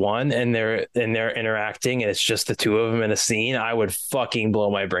as the one and they're interacting and it's just the two of them in a scene, I would fucking blow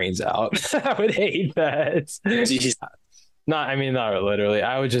my brains out. I would hate that. Jeez. Not literally.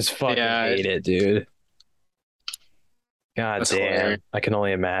 I would just fucking hate it, dude. God damn. Hilarious. I can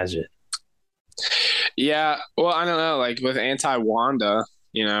only imagine. Yeah. Well, I don't know. Like with Anti-Wanda,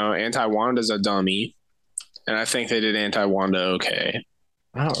 Anti-Wanda's a dummy. And I think they did Anti-Wanda okay.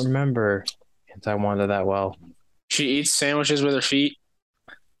 I don't remember Anti-Wanda that well. She eats sandwiches with her feet.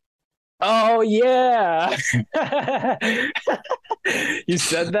 Oh, yeah. You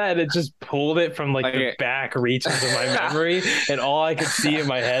said that and it just pulled it from like the back reaches of my memory. And all I could see in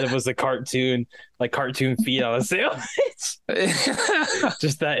my head was a cartoon feet on a sandwich.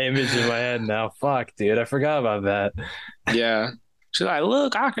 Just that image in my head now. Fuck, dude. I forgot about that. Yeah. She's like,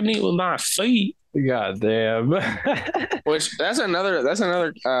 look, I can eat with my feet. God damn. Which that's another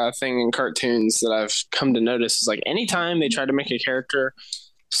thing in cartoons that I've come to notice is like anytime they try to make a character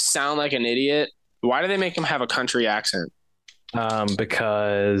sound like an idiot, why do they make him have a country accent?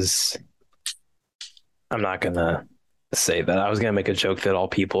 Because I'm not gonna say that. I was gonna make a joke that all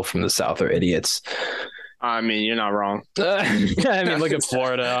people from the South are idiots. I mean, you're not wrong. I mean, look at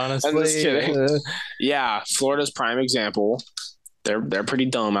Florida, honestly. I'm just kidding. Yeah, Florida's prime example. They're pretty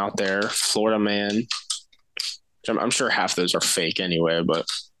dumb out there. Florida man. I'm sure half those are fake anyway, but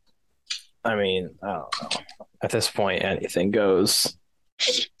I mean, I don't know. At this point, anything goes.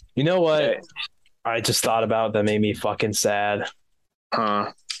 You know what? I just thought about that made me fucking sad.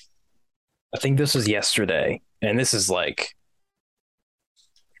 Huh? I think this was yesterday, and this is like,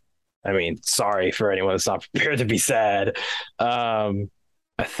 I mean, sorry for anyone that's not prepared to be sad. I'm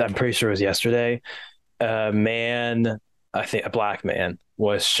pretty sure it was yesterday. A man, I think a black man,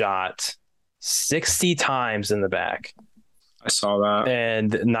 was shot 60 times in the back. I saw that.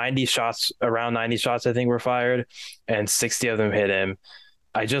 And around 90 shots, I think, were fired, and 60 of them hit him.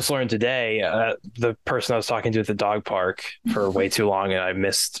 I just learned today, the person I was talking to at the dog park for way too long, and I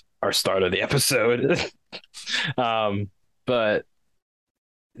missed our start of the episode. But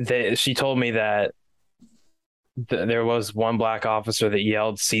she told me that there was one black officer that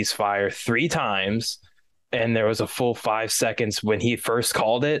yelled ceasefire 3 times, and there was a full 5 seconds when he first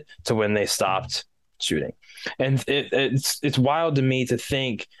called it to when they stopped shooting. And it's wild to me to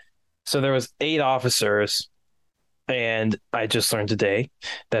think. So there was 8 officers, and I just learned today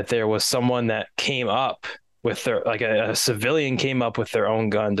that there was someone that came up with their, like a civilian came up with their own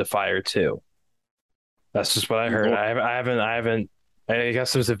gun to fire too. That's just what I heard. I haven't. I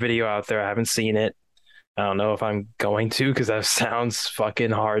guess there's a video out there. I haven't seen it. I don't know if I'm going to, because that sounds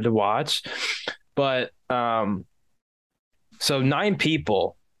fucking hard to watch. But so 9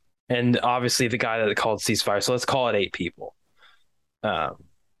 people, and obviously the guy that called ceasefire. So let's call it 8 people.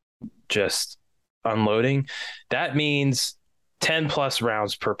 Just unloading. That means 10 plus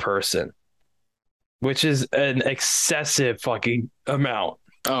rounds per person, which is an excessive fucking amount.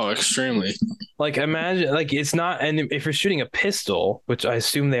 Oh, extremely. Like, imagine, like, it's not, and if you're shooting a pistol, which I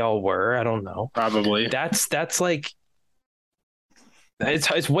assume they all were, I don't know. Probably. That's like,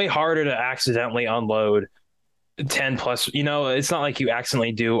 it's way harder to accidentally unload 10 plus. It's not like you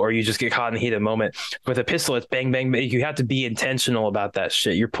accidentally do, or you just get caught in the heat of the moment. With a pistol, it's bang, bang, bang. You have to be intentional about that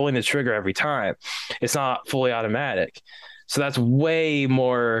shit. You're pulling the trigger every time. It's not fully automatic. So that's way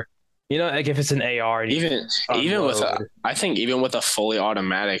more, like if it's an AR. Even with I think even with a fully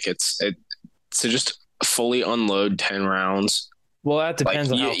automatic, it's to just fully unload 10 rounds. Well, that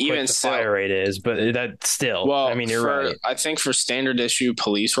depends on how quick the fire rate is, but that still. Well, I mean, you're right. I think for standard issue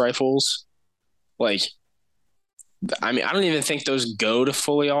police rifles, like, I mean, I don't even think those go to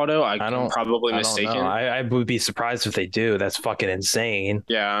fully auto. I'm probably mistaken. I would be surprised if they do. That's fucking insane.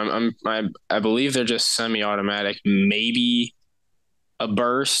 Yeah, I believe they're just semi-automatic. Maybe a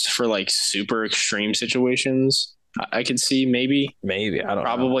burst for like super extreme situations. I could see maybe. I don't know.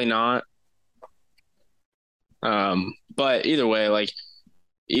 Probably not. But either way, like,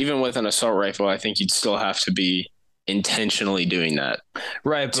 even with an assault rifle, I think you'd still have to be intentionally doing that.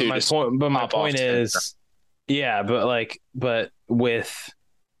 Right. But my point is, yeah, but with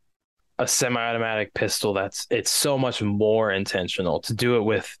a semi-automatic pistol, it's so much more intentional to do it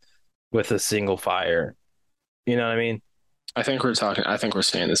with a single fire. You know what I mean? I think we're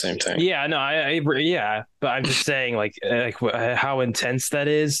saying the same thing. Yeah, no, yeah, but I'm just saying, like how intense that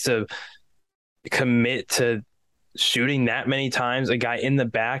is to commit to shooting that many times a guy in the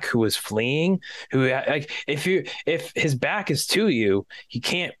back who was fleeing, who, like, if his back is to you, he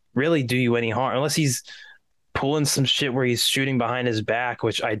can't really do you any harm unless he's pulling some shit where he's shooting behind his back,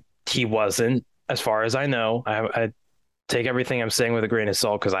 which he wasn't, as far as I know. I take everything I'm saying with a grain of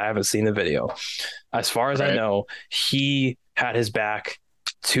salt because I haven't seen the video. As far as I know, he had his back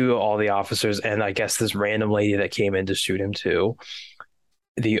to all the officers, and I guess this random lady that came in to shoot him too.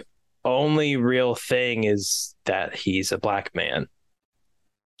 The only real thing is that he's a black man,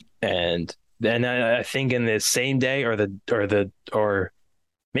 and then I think in the same day or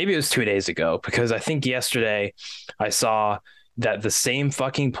maybe it was 2 days ago, because I think yesterday I saw that the same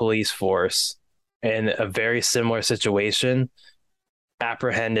fucking police force in a very similar situation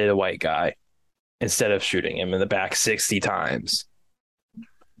apprehended a white guy instead of shooting him in the back 60 times.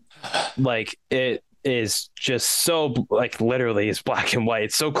 Like, it is just so, like, literally it's black and white.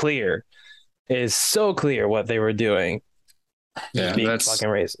 It's so clear. It is so clear what they were doing. Yeah, being fucking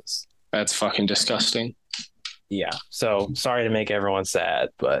racist. That's fucking disgusting. Yeah. So sorry to make everyone sad,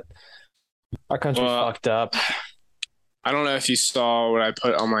 but our country's fucked up. I don't know if you saw what I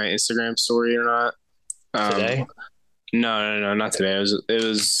put on my Instagram story or not. Today? No, not today. It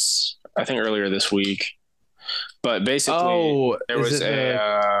was I think earlier this week. But basically, there was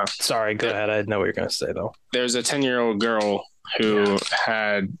sorry, go ahead. I didn't know what you're going to say, though. There's a 10-year-old girl who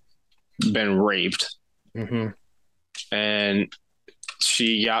had been raped. Mm-hmm. And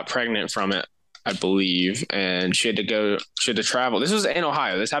she got pregnant from it, I believe. And she had to travel. This was in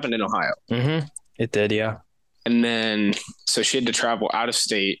Ohio. This happened in Ohio. Mm-hmm. It did, yeah. And then, so she had to travel out of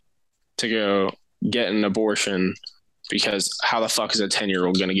state to go get an abortion, because how the fuck is a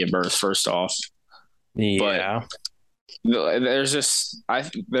 10-year-old going to give birth, first off? Yeah. there's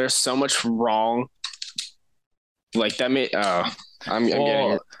so much wrong. Like that I'm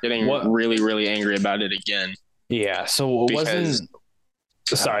getting really, really angry about it again. Yeah. So it wasn't.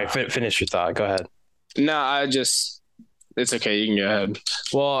 Sorry, finish your thought. Go ahead. No, it's okay. You can go ahead.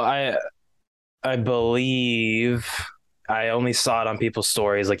 Well, I believe I only saw it on people's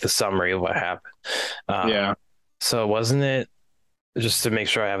stories, like the summary of what happened. Yeah. So wasn't it, just to make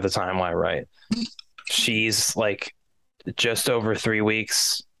sure I have the timeline right, she's like just over 3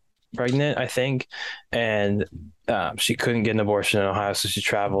 weeks pregnant, I think, and she couldn't get an abortion in Ohio, so she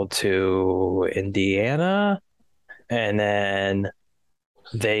traveled to Indiana, and then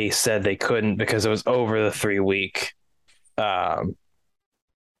they said they couldn't because it was over the 3 week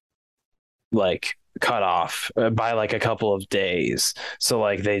like cut off by like a couple of days. So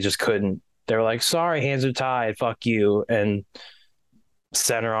like they just couldn't. They were like, "Sorry, hands are tied. Fuck you," and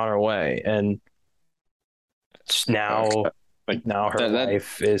sent her on her way. And now, now her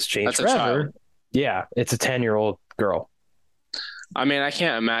life is changed forever. Yeah, it's a 10-year-old girl. I mean, I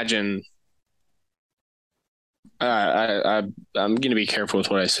can't imagine. I'm gonna be careful with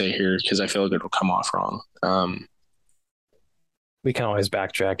what I say here because I feel like it'll come off wrong. We can always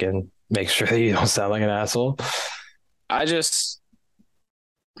backtrack and make sure that you don't sound like an asshole.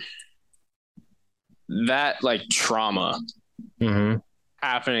 That like trauma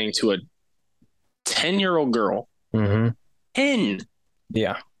happening to a 10-year-old girl. 10.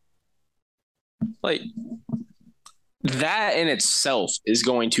 Yeah. Like that in itself is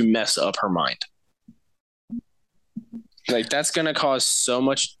going to mess up her mind. Like that's going to cause so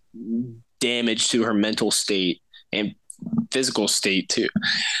much damage to her mental state and physical state too.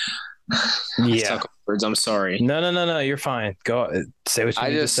 Yeah. Words. I'm sorry. No. You're fine. Go say what you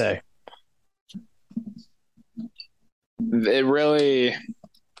need to say. It really,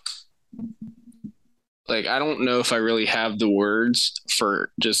 like, I don't know if I really have the words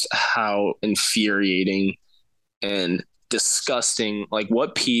for just how infuriating and disgusting, like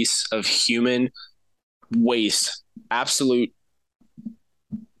what piece of human waste, absolute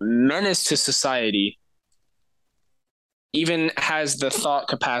menace to society, even has the thought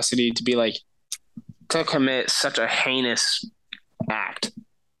capacity to be like, to commit such a heinous act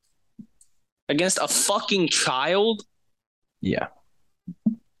against a fucking child. Yeah.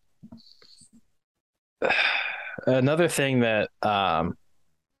 Another thing that I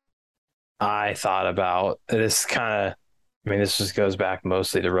thought about, this kind of, I mean, this just goes back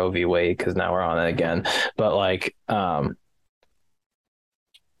mostly to Roe v. Wade because now we're on it again. But like a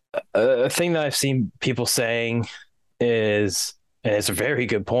thing that I've seen people saying is, and it's a very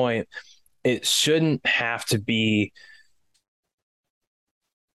good point, it shouldn't have to be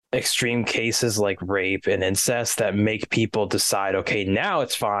extreme cases like rape and incest that make people decide, okay, now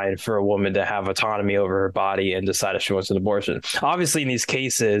it's fine for a woman to have autonomy over her body and decide if she wants an abortion. Obviously, in these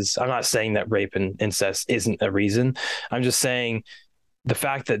cases, I'm not saying that rape and incest isn't a reason. I'm just saying the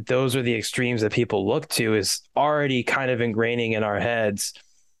fact that those are the extremes that people look to is already kind of ingraining in our heads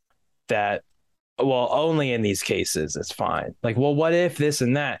that, well, only in these cases it's fine. Like, well, what if this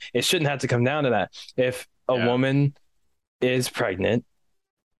and that? It shouldn't have to come down to that. If a woman is pregnant,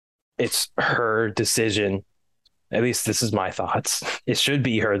 it's her decision. At least this is my thoughts. It should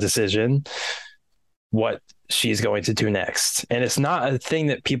be her decision what she's going to do next. And it's not a thing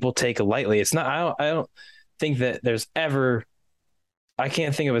that people take lightly. It's not, I don't think that there's ever, I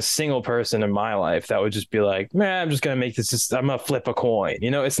can't think of a single person in my life that would just be like, man, I'm just going to make this, I'm going to flip a coin. You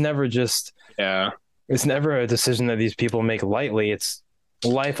know, it's never just, it's never a decision that these people make lightly. It's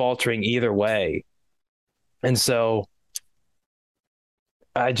life altering either way. And so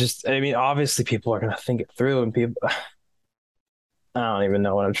I mean, obviously people are going to think it through, and people, I don't even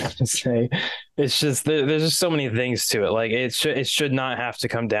know what I'm trying to say. It's just, there's just so many things to it. Like it should not have to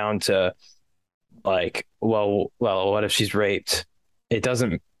come down to like, well, what if she's raped? It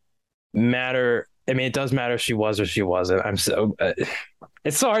doesn't matter. I mean, it does matter if she was or she wasn't. I'm so,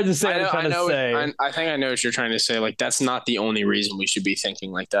 it's so hard to say. I think I know what you're trying to say. Like, that's not the only reason we should be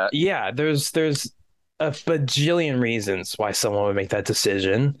thinking like that. Yeah. There's a bajillion reasons why someone would make that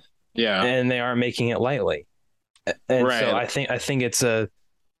decision. Yeah. And they aren't making it lightly. And so I think it's a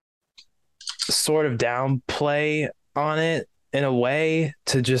sort of downplay on it in a way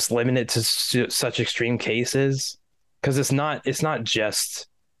to just limit it to such extreme cases. Cause it's not just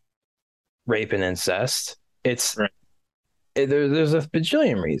rape and incest. It's there's a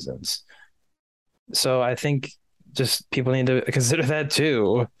bajillion reasons. So I think just people need to consider that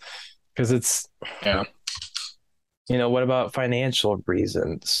too. Cause it's, you know, what about financial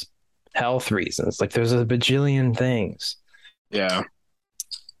reasons, health reasons? Like there's a bajillion things. Yeah.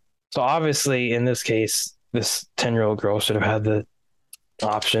 So obviously in this case, this 10-year-old girl should have had the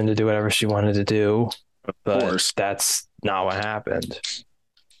option to do whatever she wanted to do, but that's not what happened.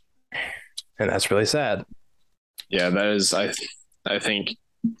 And that's really sad. Yeah, that is, I think,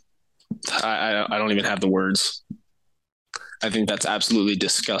 I don't even have the words. I think that's absolutely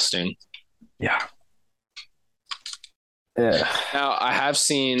disgusting. Yeah. Yeah.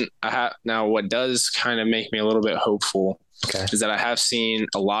 Now what does kind of make me a little bit hopeful is that I have seen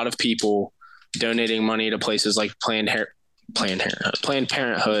a lot of people donating money to places like Planned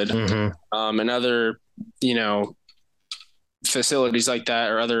Parenthood, and other, facilities like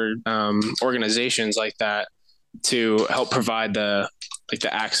that, or other organizations like that, to help provide the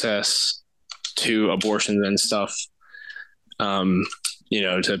access to abortions and stuff,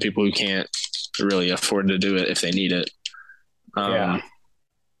 to people who can't really afford to do it if they need it.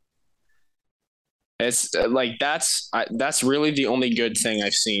 It's like that's really the only good thing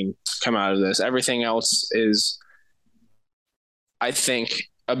I've seen come out of this. Everything else is, I think,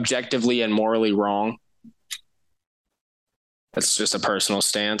 objectively and morally wrong. That's just a personal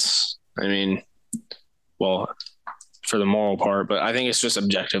stance. I mean, well, for the moral part, but I think it's just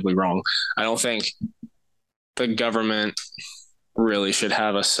objectively wrong. I don't think the government really should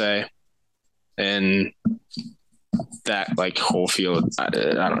have a say in that whole field. I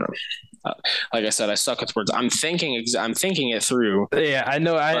don't know. Like I said, I suck at words. I'm thinking it through. Yeah, I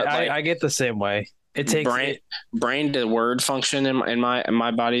know. I get the same way. It takes brain to word function in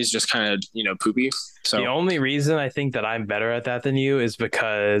my body is just kind of poopy. So the only reason I think that I'm better at that than you is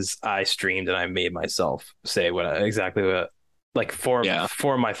because I streamed and I made myself say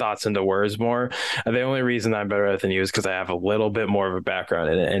form my thoughts into words more. And the only reason I'm better at it than you is because I have a little bit more of a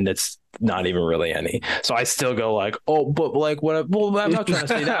background in it, and it's not even really any. So I still go I'm not trying to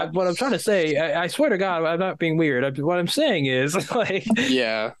say that. What I'm trying to say, I swear to God, I'm not being weird. What I'm saying is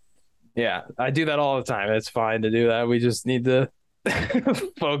yeah, I do that all the time. It's fine to do that. We just need to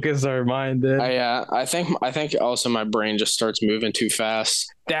focus our mind in. I think also my brain just starts moving too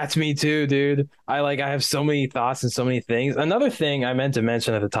fast. That's me too, dude. I have so many thoughts and so many things. Another thing I meant to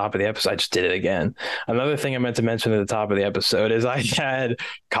mention at the top of the episode, I just did it again. Another thing I meant to mention at the top of the episode is I had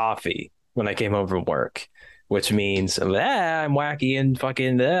coffee when I came home from work, which means I'm wacky and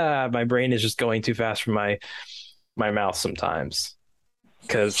fucking my brain is just going too fast from my mouth sometimes.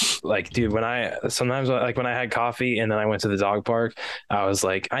 Because dude, when I had coffee and then I went to the dog park, I was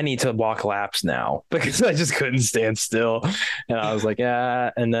like, I need to walk laps now because I just couldn't stand still. And I was like,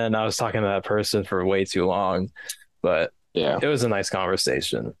 and then I was talking to that person for way too long, but it was a nice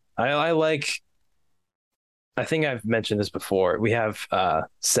conversation. I think I've mentioned this before. We have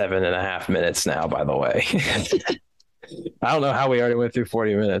 7.5 minutes now, by the way. I don't know how we already went through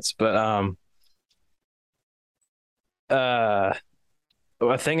 40 minutes, but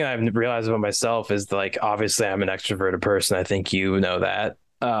a thing I've realized about myself is obviously I'm an extroverted person. I think you know that.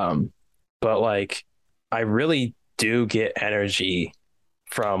 But I really do get energy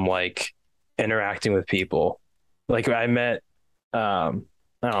from interacting with people. I met, I'm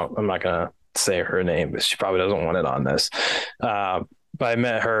not gonna say her name, but she probably doesn't want it on this. But I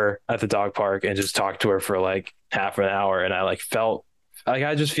met her at the dog park and just talked to her for half an hour, and I felt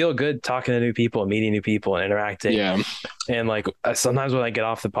I just feel good talking to new people and meeting new people and interacting. Yeah. And sometimes when I get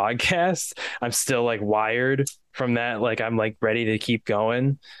off the podcast, I'm still wired from that. I'm ready to keep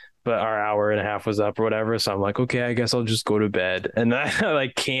going, but our hour and a half was up or whatever. So I'm okay, I guess I'll just go to bed. And I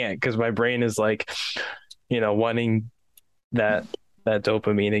can't, because my brain is wanting that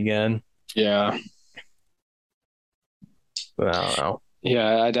dopamine again. Yeah. But I don't know.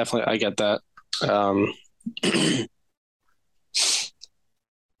 Yeah, I get that.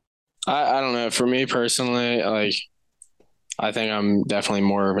 I don't know. For me personally, I think I'm definitely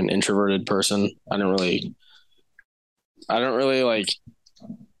more of an introverted person. I don't really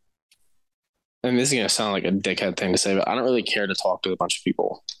and this is gonna sound like a dickhead thing to say, but I don't really care to talk to a bunch of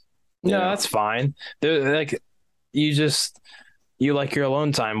people. No, that's fine. They're you like your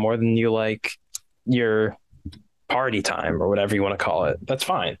alone time more than you like your party time or whatever you want to call it. That's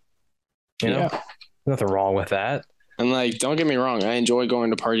fine. Nothing wrong with that. And don't get me wrong, I enjoy going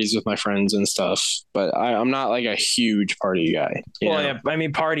to parties with my friends and stuff, but I'm not a huge party guy. Yeah, I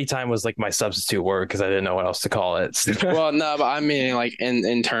mean, party time was my substitute word because I didn't know what else to call it. Well, no, but I mean,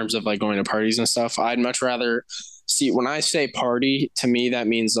 in terms of going to parties and stuff, I'd much rather see, when I say party, to me that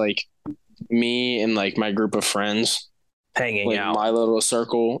means me and my group of friends hanging out, my little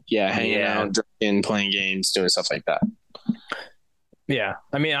circle, hanging out, drinking, playing games, doing stuff like that. Yeah,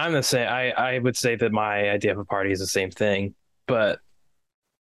 I mean, I'm the same. I would say that my idea of a party is the same thing, but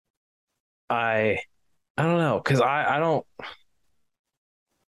I don't know, because I don't.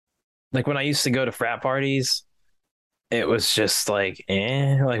 like when I used to go to frat parties, it was just like,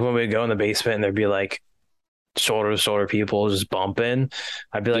 like when we'd go in the basement and there'd be like shoulder to shoulder people just bumping.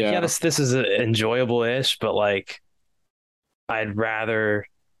 I'd be like, yeah, Yeah. this is enjoyable ish, but like I'd rather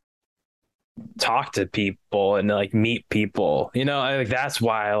talk to people and like meet people. Like that's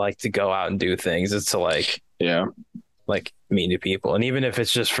why I like to go out and do things. It's to Yeah. like meet new people. And even if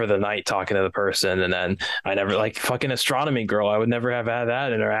it's just for the night talking to the person, and then I never like fucking astronomy girl, I would never have had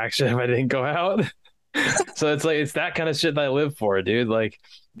that interaction if I didn't go out. So it's like it's that kind of shit that I live for, dude. Like,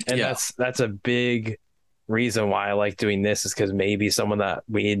 and Yeah. that's a big reason why I like doing this is because maybe someone that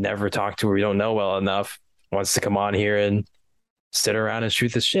we never talked to or we don't know well enough wants to come on here and sit around and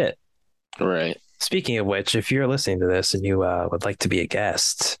shoot the shit. Right. Speaking of which, if you're listening to this and you would like to be a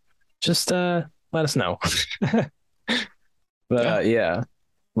guest, just let us know. But yeah,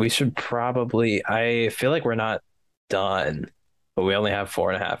 we should probably. I feel like we're not done, but we only have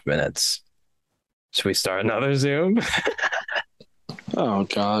 4.5 minutes. Should we start another Zoom? Oh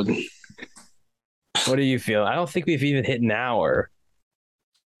God. What do you feel? I don't think we've even hit an hour.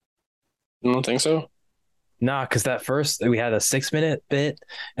 You don't think so? Nah, because that first we had a 6 minute bit,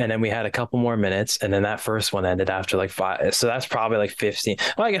 and then we had a couple more minutes, and then that first one ended after like 5. So that's probably like 15.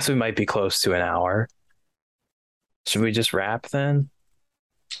 Well, I guess we might be close to an hour. Should we just wrap then?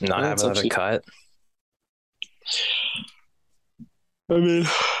 Not have another cut? I mean,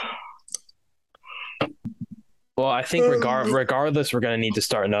 well, I think regardless, we're gonna need to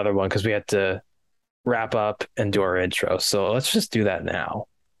start another one because we had to wrap up and do our intro. So let's just do that now.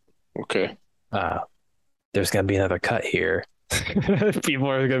 Okay. There's gonna be another cut here.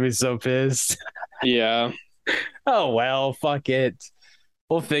 People are gonna be so pissed. Yeah. Oh well, fuck it.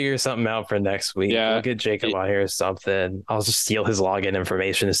 We'll figure something out for next week. Yeah. We'll get Jacob on here or something. I'll just steal his login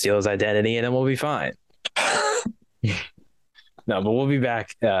information and steal his identity, and then we'll be fine. No, but we'll be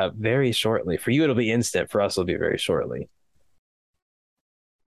back very shortly. For you, it'll be instant. For us, it'll be very shortly.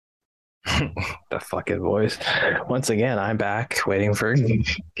 The fucking voice. Once again, I'm back waiting for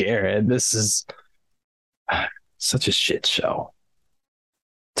Garrett. This is such a shit show.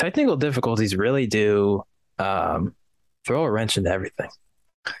 Technical difficulties really do throw a wrench into everything.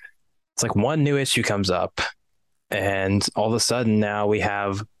 It's like one new issue comes up, and all of a sudden now we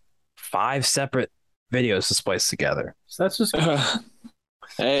have 5 separate videos to splice together. So that's just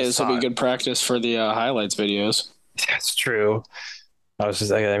hey, this will be good practice for the highlights videos. That's true. I was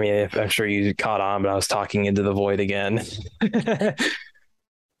just, I mean, I'm sure you caught on, but I was talking into the void again.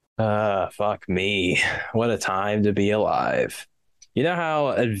 Fuck me. What a time to be alive. You know how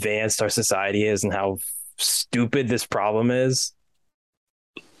advanced our society is and how stupid this problem is?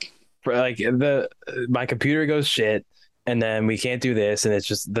 Like my computer goes shit, and then we can't do this, and it's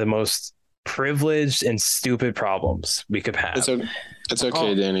just the most privileged and stupid problems we could have. It's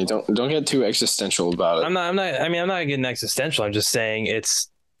okay, Danny. Don't get too existential about it. I'm not getting existential. I'm just saying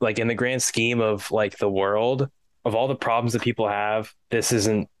it's like in the grand scheme of like the world, of all the problems that people have, this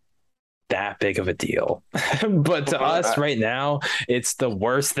isn't that big of a deal. But to us right now, it's the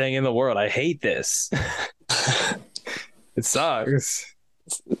worst thing in the world. I hate this. It sucks.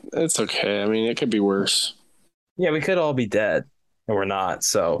 It's okay. I mean, it could be worse. Yeah, we could all be dead, and we're not.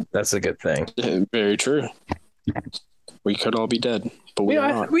 So that's a good thing. Very true. We could all be dead, but we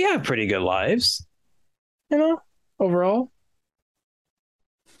are not. We have pretty good lives, overall.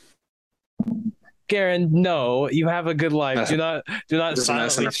 Garen, no, you have a good life. Do not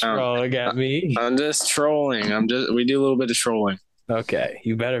silently troll at me. I'm just trolling. We do a little bit of trolling. Okay,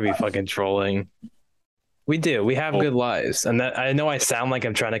 you better be fucking trolling. We do. We have good lives, and that I know I sound like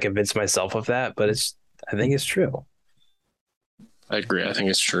I'm trying to convince myself of that, but I think it's true. I agree. I think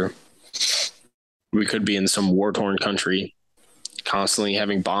it's true. We could be in some war-torn country, constantly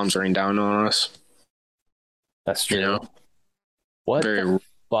having bombs rain down on us. That's true. What? Very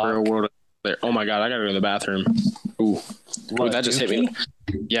real world. There. Oh my God! I gotta go to the bathroom. Ooh, that just hit me.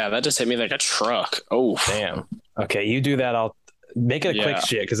 Yeah, that just hit me like a truck. Oh, damn. Okay, you do that. I'll make it a quick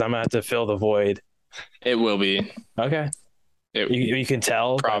shit because I'm gonna have to fill the void. It will be. Okay. You can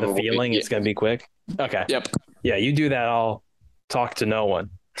tell by the feeling it's gonna be quick. Okay. Yep. Yeah, you do that. I'll talk to no one.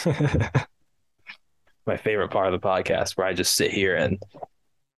 My favorite part of the podcast, where I just sit here and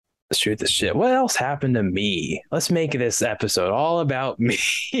shoot the shit. What else happened to me? Let's make this episode all about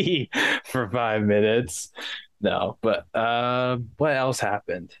me for 5 minutes. No, but what else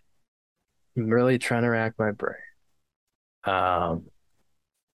happened? I'm really trying to rack my brain.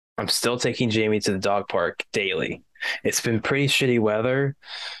 I'm still taking Jamie to the dog park daily. It's been pretty shitty weather,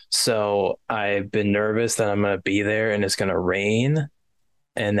 so I've been nervous that I'm going to be there and it's going to rain.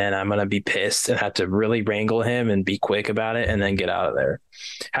 and then I'm gonna be pissed and have to really wrangle him and be quick about it and then get out of there.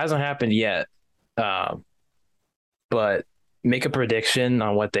 Hasn't happened yet, um, but make a prediction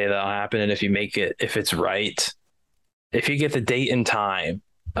on what day that'll happen, and if it's right, if you get the date and time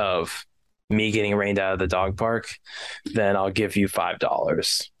of me getting rained out of the dog park, then I'll give you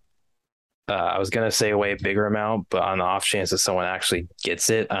 $5. I was gonna say a way bigger amount, but on the off chance that someone actually gets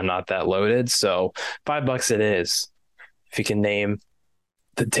it, I'm not that loaded. So $5 it is. If you can name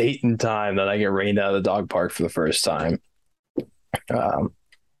the date and time that I get rained out of the dog park for the first time.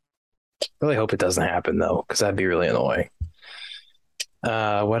 Really hope it doesn't happen though, because that'd be really annoying.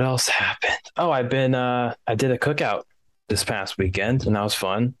 What else happened? Oh, I did a cookout this past weekend and that was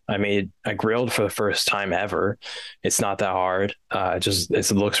fun. I grilled for the first time ever. It's not that hard.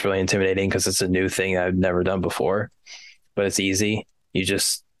 It looks really intimidating because it's a new thing I've never done before, but it's easy.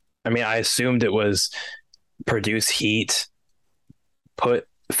 I assumed it was produce heat, put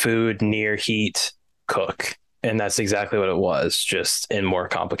food near heat, cook. And that's exactly what it was, just in more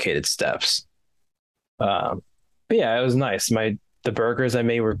complicated steps. But yeah, it was nice. The burgers I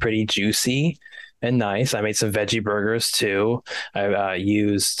made were pretty juicy and nice. I made some veggie burgers too. I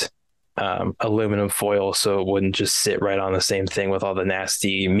used aluminum foil so it wouldn't just sit right on the same thing with all the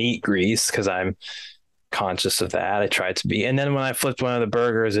nasty meat grease because I'm conscious of that. I tried to be. And then when I flipped one of the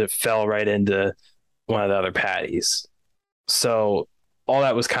burgers, it fell right into one of the other patties. So all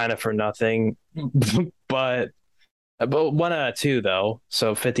that was kind of for nothing. but 1 out of 2 though.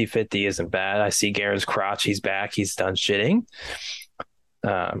 So 50-50 isn't bad. I see Garen's crotch. He's back. He's done shitting.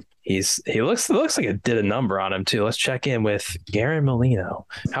 He looks like it did a number on him too. Let's check in with Garen Molino.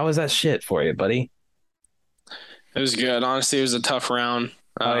 How was that shit for you, buddy? It was good. Honestly, it was a tough round.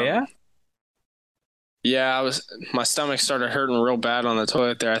 Oh yeah? Yeah, my stomach started hurting real bad on the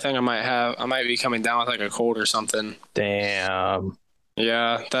toilet there. I think I might be coming down with like a cold or something. Damn.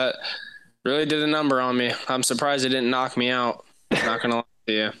 Yeah, that really did a number on me. I'm surprised it didn't knock me out. Not gonna lie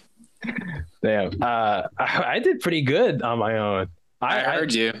to you. Damn. I did pretty good on my own. I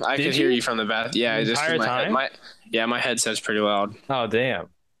heard you. I could hear you from the bath. Yeah, the entire time? My headset's pretty loud. Oh damn.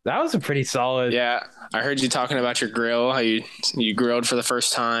 That was a pretty solid. Yeah, I heard you talking about your grill, how you grilled for the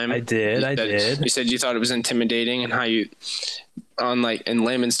first time. I did. You said you thought it was intimidating and how you, in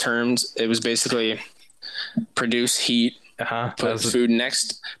layman's terms, it was basically produce heat, put food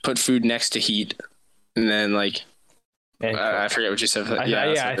next to heat, and then I forget what you said.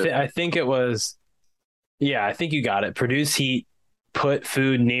 I think it was. Yeah, I think you got it. Produce heat, put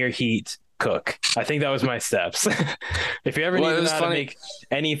food near heat, cook. I think that was my steps. If you ever need to know how to make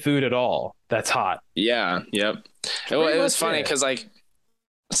any food at all that's hot. Yeah. Yep. It was funny because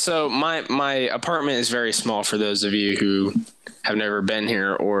so my apartment is very small for those of you who have never been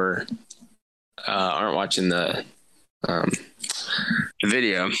here or aren't watching the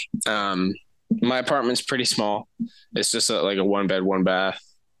video. My apartment's pretty small. It's just like a 1 bed, 1 bath,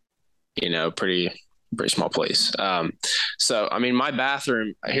 pretty small place. So, my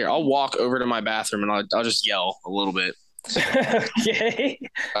bathroom here, I'll walk over to my bathroom and I'll just yell a little bit. Okay.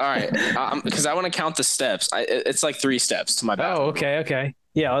 All right. Because I want to count the steps. It's like 3 steps to my bathroom. Oh, okay.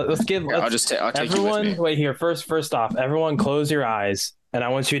 Yeah. I'll take everyone, you with me. Wait here. First off, everyone close your eyes and I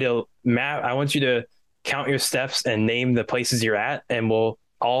want you to count your steps and name the places you're at and we'll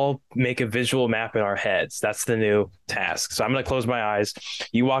all make a visual map in our heads. That's the new task. So I'm going to close my eyes.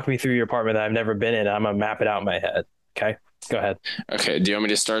 You walk me through your apartment that I've never been in. And I'm going to map it out in my head. Okay, go ahead. Okay. Do you want me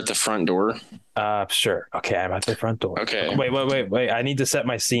to start at the front door? Sure. Okay. I'm at the front door. Okay. Wait. I need to set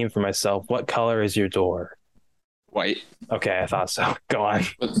my scene for myself. What color is your door? White. Okay. I thought so. Go on.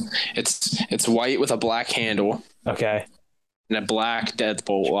 It's white with a black handle. Okay. And a black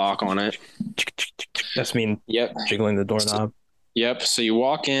deadbolt lock on it. That's mean. Yep. Jiggling the doorknob. Yep. So you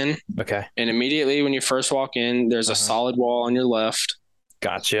walk in. Okay. And immediately when you first walk in, there's a solid wall on your left.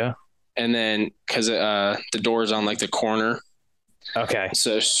 Gotcha. And then because the door is on the corner. Okay.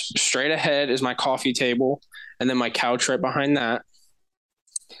 So straight ahead is my coffee table and then my couch right behind that.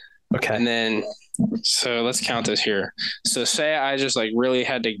 Okay. And then, so let's count this here. So say I just really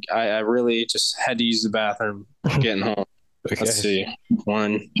had to, I really just had to use the bathroom getting home. Okay. Let's see.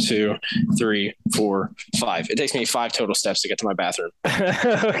 1, 2, 3, 4, 5. It takes me 5 total steps to get to my bathroom.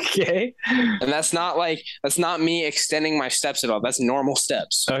 Okay. And that's not me extending my steps at all. That's normal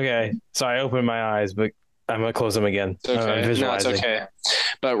steps. Okay. So I opened my eyes, but I'm gonna close them again. It's okay. No, it's okay.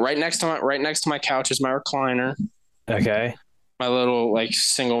 But right next to my couch is my recliner. Okay. My little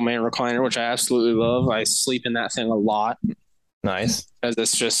single man recliner, which I absolutely love. I sleep in that thing a lot. Nice.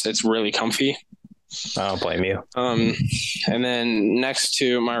 Because it's really comfy. I don't blame you. And then next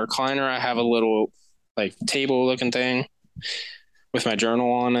to my recliner, I have a little table looking thing. with my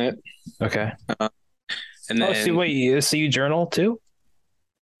journal on it. Okay. And then So you journal too?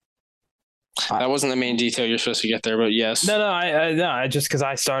 that wasn't the main detail you're supposed to get there, but yes. No, I just because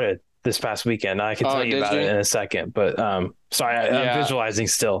I started this past weekend. I can tell you about it in a second, but sorry, I'm visualizing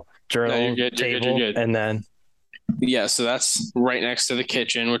still. Journal, you're good, table, you're good. And then so that's right next to the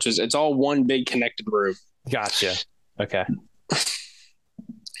kitchen, which is it's all one big connected room. Gotcha. Okay.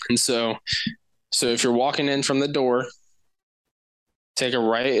 And so if you're walking in from the door, take a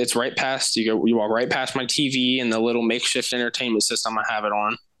right. It's right past you. You walk right past my TV and the little makeshift entertainment system I have it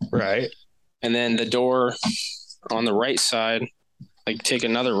on. Right. And then the door on the right side, like take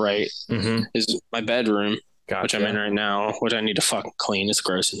another right, is my bedroom, which I'm in right now, which I need to fucking clean. It's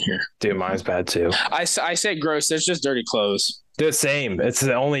gross in here. Dude, mine's bad too. I say gross. There's just dirty clothes. The same. It's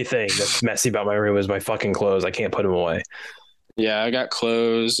the only thing that's messy about my room is my fucking clothes. I can't put them away. Yeah, I got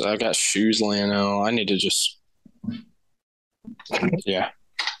clothes. I got shoes laying out. I need to just. Yeah.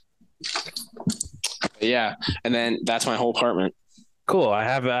 And then that's my whole apartment. Cool. I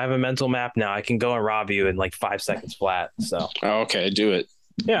have a mental map now. I can go and rob you in like 5 seconds flat. So. Okay, do it.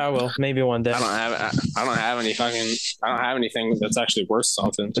 Yeah, I will. Maybe one day. I don't have anything that's actually worth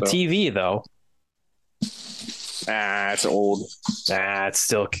something. So. The TV though. It's old. It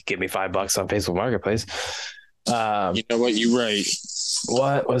still could give me $5 on Facebook Marketplace. You know what? You're right.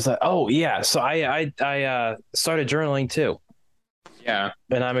 What was that? Oh yeah. So I started journaling too. Yeah.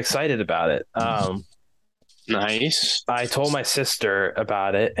 And I'm excited about it. Nice. I told my sister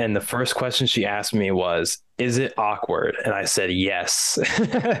about it, and the first question she asked me was, "Is it awkward?" And I said yes,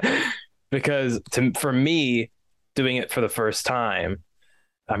 because for me, doing it for the first time,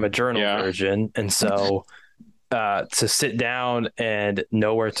 I'm a journal virgin, and so to sit down and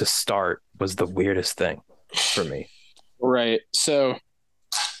know where to start was the weirdest thing for me. Right. So,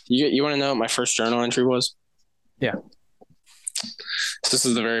 you want to know what my first journal entry was? Yeah. This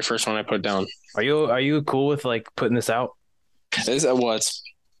is the very first one I put down. Are you cool with like putting this out?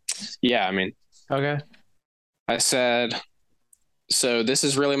 Yeah, I mean. Okay. I said, so this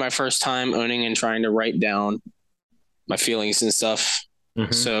is really my first time owning and trying to write down my feelings and stuff.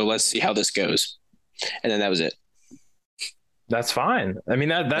 Mm-hmm. So let's see how this goes. And then that was it. That's fine. I mean,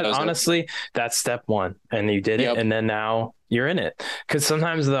 that honestly, that's step one. And you did it. And then now you're in it. Because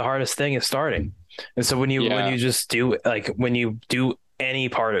sometimes the hardest thing is starting. And so when you just do, like, when you do any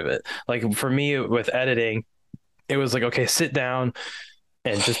part of it, like for me with editing, it was like, okay, sit down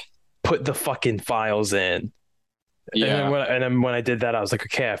and just put the fucking files in. Yeah. And then when I did that, I was like,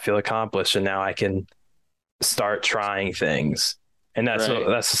 okay, I feel accomplished. And now I can start trying things. And that's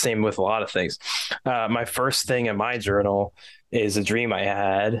the same with a lot of things. My first thing in my journal is a dream I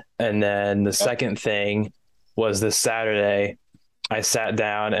had. And then the second thing was this Saturday, I sat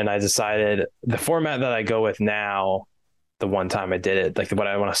down and I decided the format that I go with now, the one time I did it, like what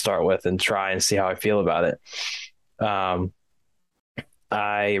I want to start with and try and see how I feel about it.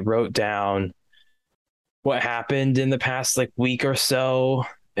 I wrote down what happened in the past like week or so,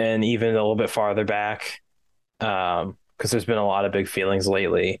 and even a little bit farther back. Because there's been a lot of big feelings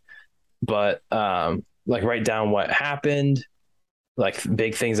lately, but like write down what happened, like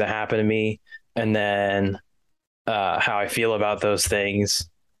big things that happened to me, and then how I feel about those things.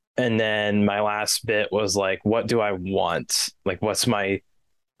 And then my last bit was like, what do I want? Like, what's my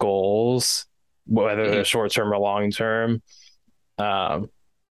goals, whether they're short term or long term? And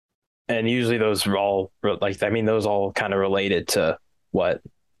usually those are all those all kind of related to what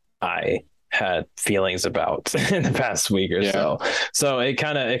I had feelings about in the past week or so. So it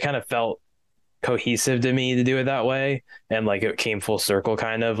kind of felt cohesive to me to do it that way. And like it came full circle,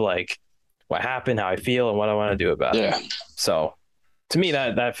 kind of like what happened, how I feel, and what I want to do about it. So to me,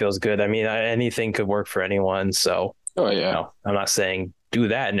 that feels good. I mean, anything could work for anyone. So I'm not saying do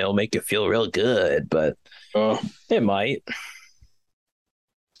that and it'll make you feel real good, but it might.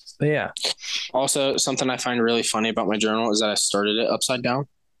 But yeah. Also, something I find really funny about my journal is that I started it upside down.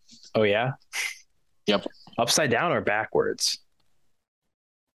 Oh yeah. Yep. Upside down or backwards?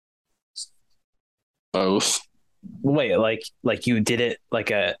 Both. Wait, like you did it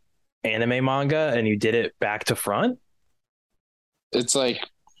like a anime manga and you did it back to front? It's like,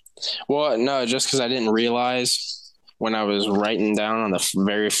 well, no, just because I didn't realize when I was writing down on the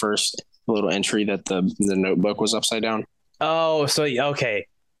very first little entry that the notebook was upside down. Oh, so okay.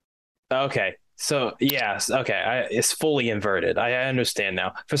 So yes, okay. It's fully inverted. I understand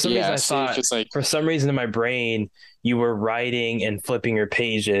now. For some reason, I thought for some reason in my brain you were writing and flipping your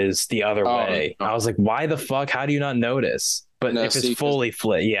pages the other way. No. I was like, why the fuck? How do you not notice? But if it's fully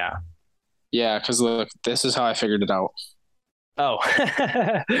flipped, yeah. Yeah, because look, this is how I figured it out. Oh.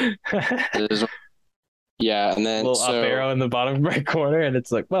 Yeah, and then little up arrow in the bottom right corner, and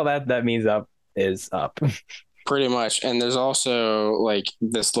it's like, well, that means up is up. pretty much. And there's also like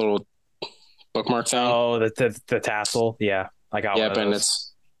this little bookmark thing. Oh, the tassel. Yeah, I got Yep, one of and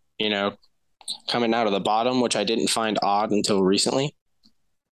those. it's coming out of the bottom, which I didn't find odd until recently.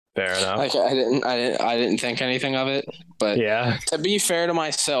 Fair enough. Like I didn't think anything of it, but Yeah. to be fair to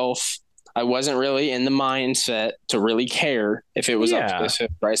myself, I wasn't really in the mindset to really care if it was Yeah. if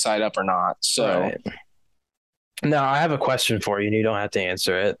it right side up or not. So Right. Now I have a question for you, and you don't have to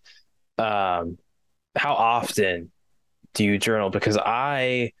answer it. How often do you journal? Because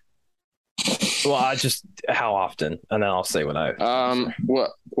I just how often, and then I'll say what I.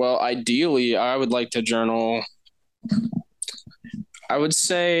 well, ideally, I would like to journal. I would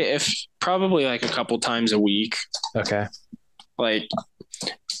say if probably like a couple times a week, Okay. like,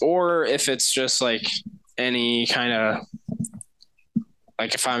 or if it's just like any kind of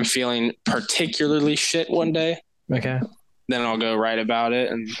like if I'm feeling particularly shit one day, Okay. then I'll go write about it.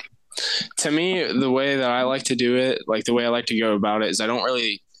 And to me, the way that I like to do it, like the way I like to go about it, is I don't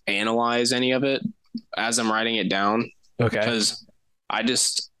really analyze any of it as I'm writing it down. Okay. Because I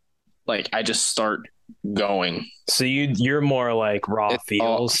just start going. So you're more like raw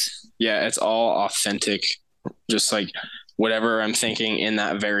feels. It's all authentic. Just like whatever I'm thinking in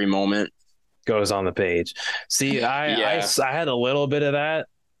that very moment goes on the page. See, I had a little bit of that,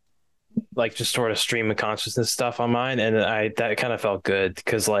 like just sort of stream of consciousness stuff on mine, and that kind of felt good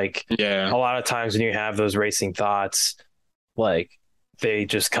because like a lot of times when you have those racing thoughts, like they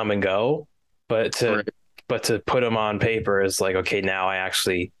just come and go, but to put them on paper is like, okay, now I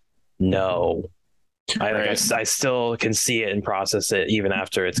actually know. I still can see it and process it even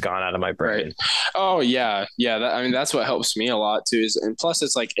after it's gone out of my brain. Right. Oh yeah. That's what helps me a lot too. And plus,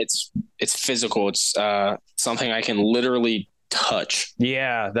 it's like it's physical. It's something I can literally touch.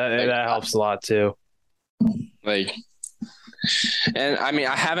 Yeah, that helps a lot too. Like, and I mean,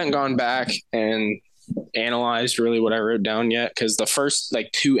 I haven't gone back and analyzed really what I wrote down yet because the first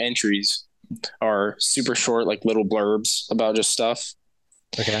like 2 entries are super short, like little blurbs about just stuff.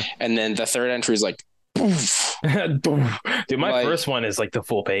 Okay. And then the third entry is like, poof. Dude, my first one is like the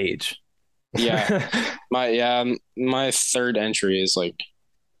full page. Yeah. My third entry is like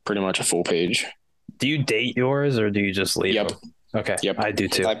pretty much a full page. Do you date yours or do you just leave them? Okay. Yep. I do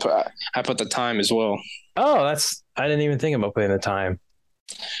too. I put the time as well. Oh, I didn't even think about putting the time.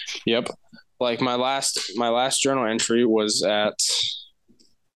 Yep. Like my last journal entry was at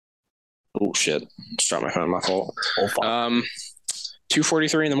oh shit. Just dropped my phone, my fault.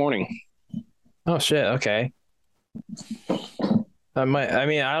 2:43 in the morning. Oh shit. Okay. I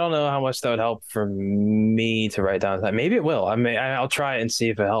don't know how much that would help for me to write down that. Maybe it will. I'll try it and see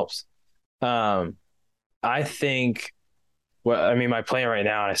if it helps. I think my plan right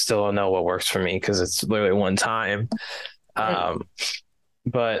now, and I still don't know what works for me because it's literally one time.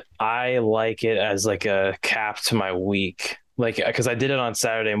 But I like it as like a cap to my week. Like, because I did it on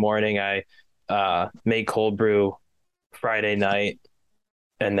Saturday morning. I made cold brew Friday night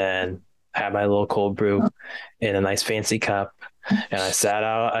and then had my little cold brew in a nice fancy cup. And I sat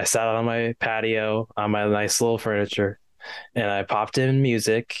out on my patio on my nice little furniture and I popped in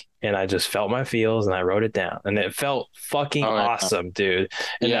music and I just felt my feels and I wrote it down and it felt fucking awesome, dude.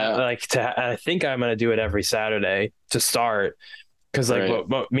 And I think I'm going to do it every Saturday to start. Cause like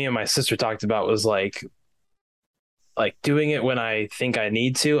what me and my sister talked about was like doing it when I think I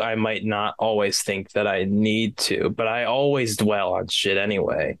need to. I might not always think that I need to, but I always dwell on shit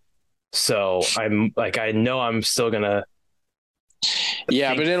anyway. So I'm like, I know I'm still gonna.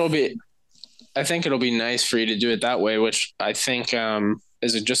 Yeah, but I think it'll be nice for you to do it that way, which I think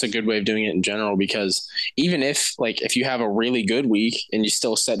is just a good way of doing it in general. Because even if you have a really good week and you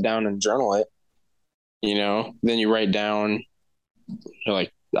still sit down and journal it, then you write down, you're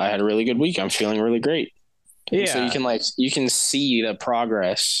like, I had a really good week. I'm feeling really great. Yeah. So you can see the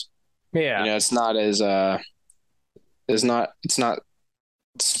progress. Yeah. It's not as it's not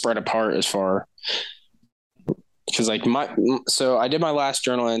spread apart as far. Because so I did my last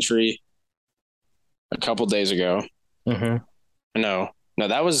journal entry a couple days ago. Mm-hmm. No,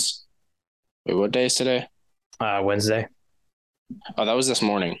 that was what day is today? Wednesday. Oh, that was this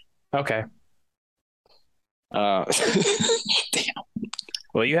morning. Okay. Damn.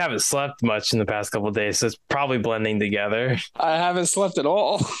 Well, you haven't slept much in the past couple of days, so it's probably blending together. I haven't slept at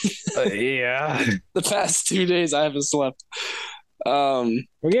all. Yeah. The past 2 days I haven't slept. Well,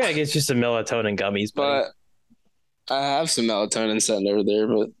 yeah, I guess just some melatonin gummies, buddy. But I have some melatonin sitting over there,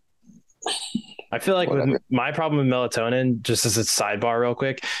 but I feel like with my problem with melatonin, just as a sidebar real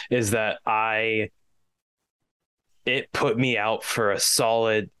quick, is that I it put me out for a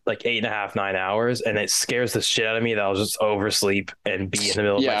solid like 8.5, 9 hours, and it scares the shit out of me that I'll just oversleep and be in the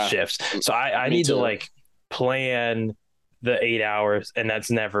middle of my shifts. So I need to like plan the 8 hours, and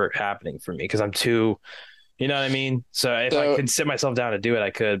that's never happening for me because I'm too, you know what I mean? So if I could sit myself down to do it, I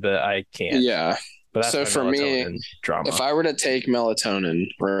could, but I can't. Yeah. But that's so for me, drama. If I were to take melatonin,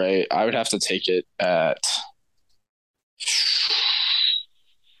 right, I would have to take it at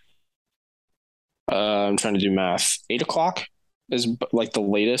I'm trying to do math. 8 o'clock is like the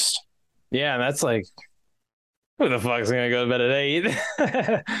latest. Yeah, and that's like, who the fuck's gonna go to bed at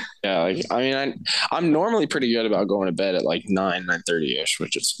 8? Yeah, like I mean, I'm normally pretty good about going to bed at like 9:30 ish,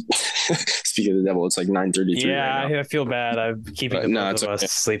 which is speak of the devil, it's like 9:33. Yeah, right I feel bad. I'm keeping both of us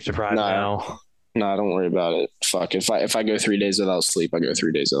sleep deprived now. No, don't worry about it. Fuck, if I go 3 days without sleep, I go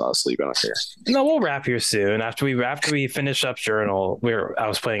 3 days without sleep. I don't care. No, we'll wrap here soon. After we finish up journal, I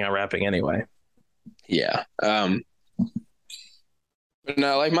was planning on wrapping anyway. Yeah. But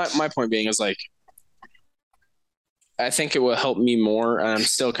no, like my point being is like, I think it will help me more, and I'm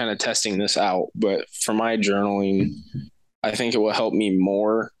still kind of testing this out, but for my journaling, I think it will help me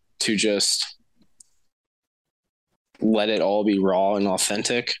more to just let it all be raw and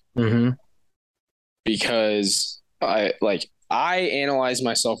authentic. Mm-hmm. Because I analyze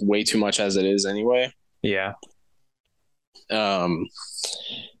myself way too much as it is anyway. Yeah. So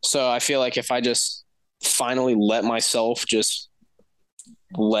I feel like if I just finally let myself just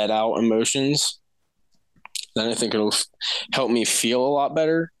let out emotions, then I think it'll help me feel a lot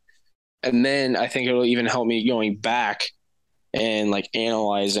better. And then I think it'll even help me going back and like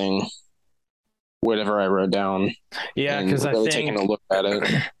analyzing whatever I wrote down. Yeah, because really I think taking a look at it.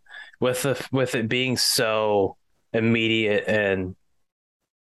 With it being so immediate and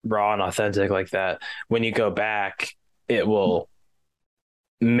raw and authentic like that, when you go back, it will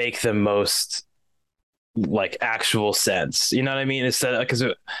make the most like actual sense. You know what I mean? Instead, because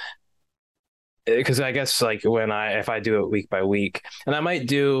I guess like if I do it week by week, and I might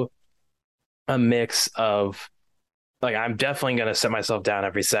do a mix of like, I'm definitely going to set myself down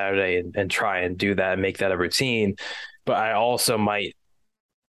every Saturday and try and do that and make that a routine. But I also might,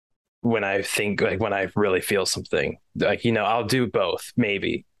 when I really feel something, like, I'll do both,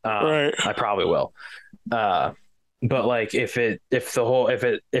 maybe. Right. I probably will. But like if it's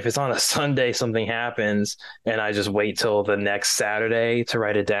on a Sunday, something happens and I just wait till the next Saturday to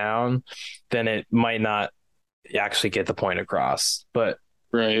write it down, then it might not actually get the point across. But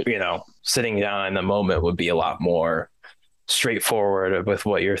right, sitting down in the moment would be a lot more straightforward with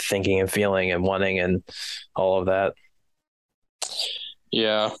what you're thinking and feeling and wanting and all of that.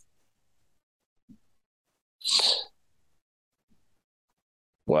 Yeah.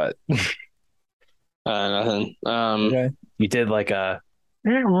 What? Nothing. Okay. You did like a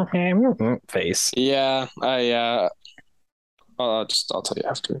face. Yeah. I'll tell you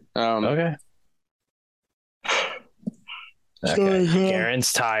after. Okay. Okay.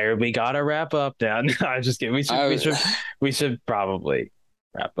 Karen's tired. We gotta wrap up now. No, I'm just kidding. We should probably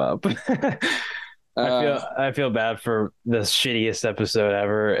wrap up. I feel bad for the shittiest episode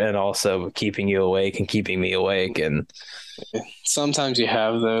ever, and also keeping you awake and keeping me awake. And sometimes you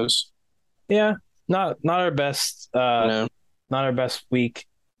have those. Yeah, not our best. Not our best week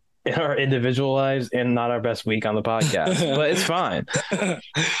in our individual lives, and not our best week on the podcast. But it's fine.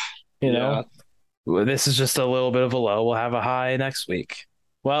 You know. This is just a little bit of a low. We'll have a high next week.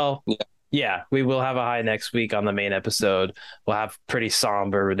 Well, yeah, we will have a high next week on the main episode. We'll have pretty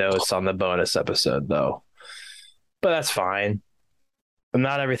somber notes on the bonus episode, though. But that's fine.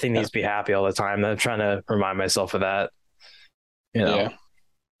 Not everything needs to be happy all the time. I'm trying to remind myself of that.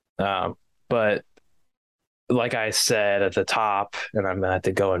 But like I said at the top, and I'm gonna have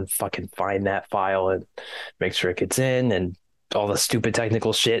to go and fucking find that file and make sure it gets in and all the stupid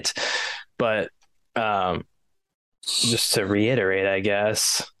technical shit. But just to reiterate, I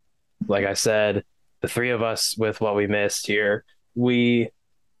guess, like I said, the three of us, with what we missed here, we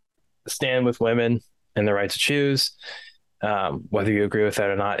stand with women and the right to choose. Whether you agree with that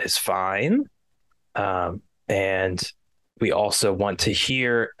or not is fine. And we also want to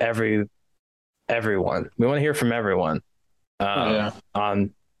hear everyone. We want to hear from everyone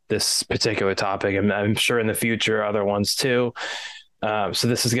on this particular topic, and I'm sure in the future other ones too. So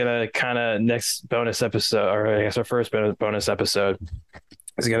this is gonna kind of next bonus episode, or I guess our first bonus episode,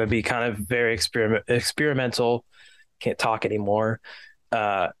 is gonna be kind of very experimental. Can't talk anymore,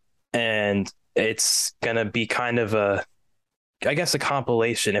 and it's gonna be kind of a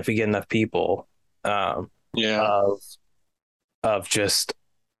compilation, if we get enough people, of just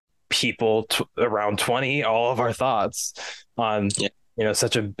people around 20, all of our thoughts on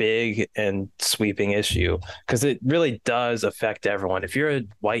such a big and sweeping issue, because it really does affect everyone. If you're a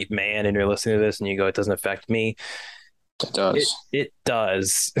white man and you're listening to this and you go, it doesn't affect me, It does. It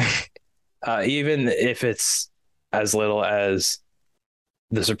does. Even if it's as little as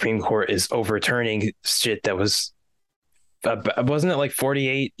the Supreme Court is overturning shit that was, wasn't it like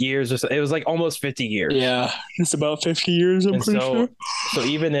 48 years or so? It was like almost 50 years. Yeah, it's about 50 years, I'm pretty sure. So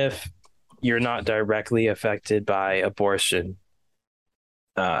even if you're not directly affected by abortion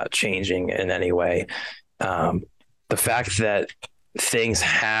changing in any way, the fact that things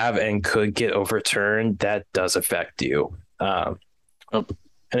have and could get overturned, that does affect you.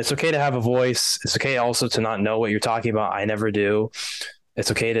 And it's okay to have a voice. It's okay also to not know what you're talking about. I never do. It's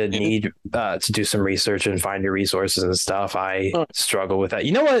okay to need to do some research and find your resources and stuff. I struggle with that.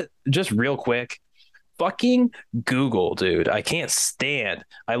 You know what? Just real quick, fucking Google, dude. I can't stand.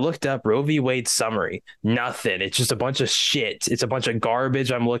 I looked up Roe v. Wade summary. Nothing. It's just a bunch of shit. It's a bunch of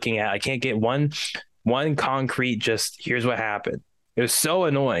garbage I'm looking at. I can't get one concrete, just here's what happened. It was so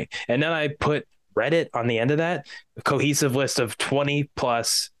annoying. And then I put Reddit on the end of that, a cohesive list of 20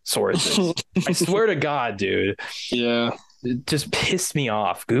 plus sources. I swear to God, dude. Yeah. It just pissed me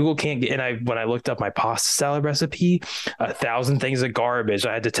off. Google can't get, and when I looked up my pasta salad recipe, 1,000 things of garbage.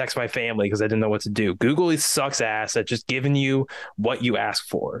 I had to text my family because I didn't know what to do. Google sucks ass at just giving you what you ask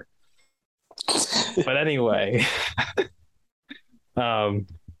for. But anyway,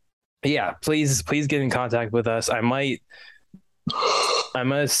 yeah, please get in contact with us. I'm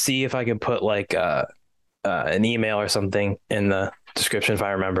gonna see if I can put like an email or something in the description if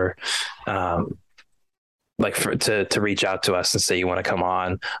I remember. Like to reach out to us and say you want to come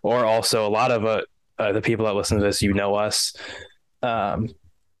on, or also a lot of the people that listen to this, us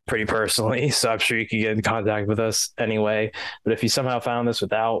pretty personally, so I'm sure you can get in contact with us anyway. But if you somehow found this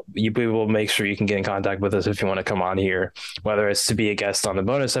without, we will make sure you can get in contact with us if you want to come on here, whether it's to be a guest on the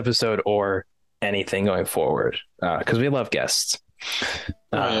bonus episode or anything going forward, because we love guests.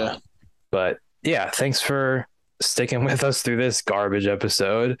 Yeah. But yeah, thanks for sticking with us through this garbage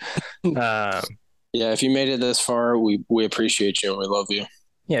episode. Yeah, if you made it this far, we appreciate you and we love you.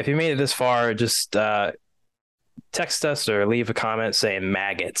 Yeah, if you made it this far, just text us or leave a comment saying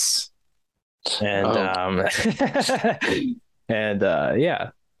maggots. And yeah,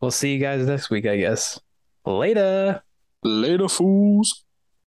 we'll see you guys next week, I guess. Later. Later, fools.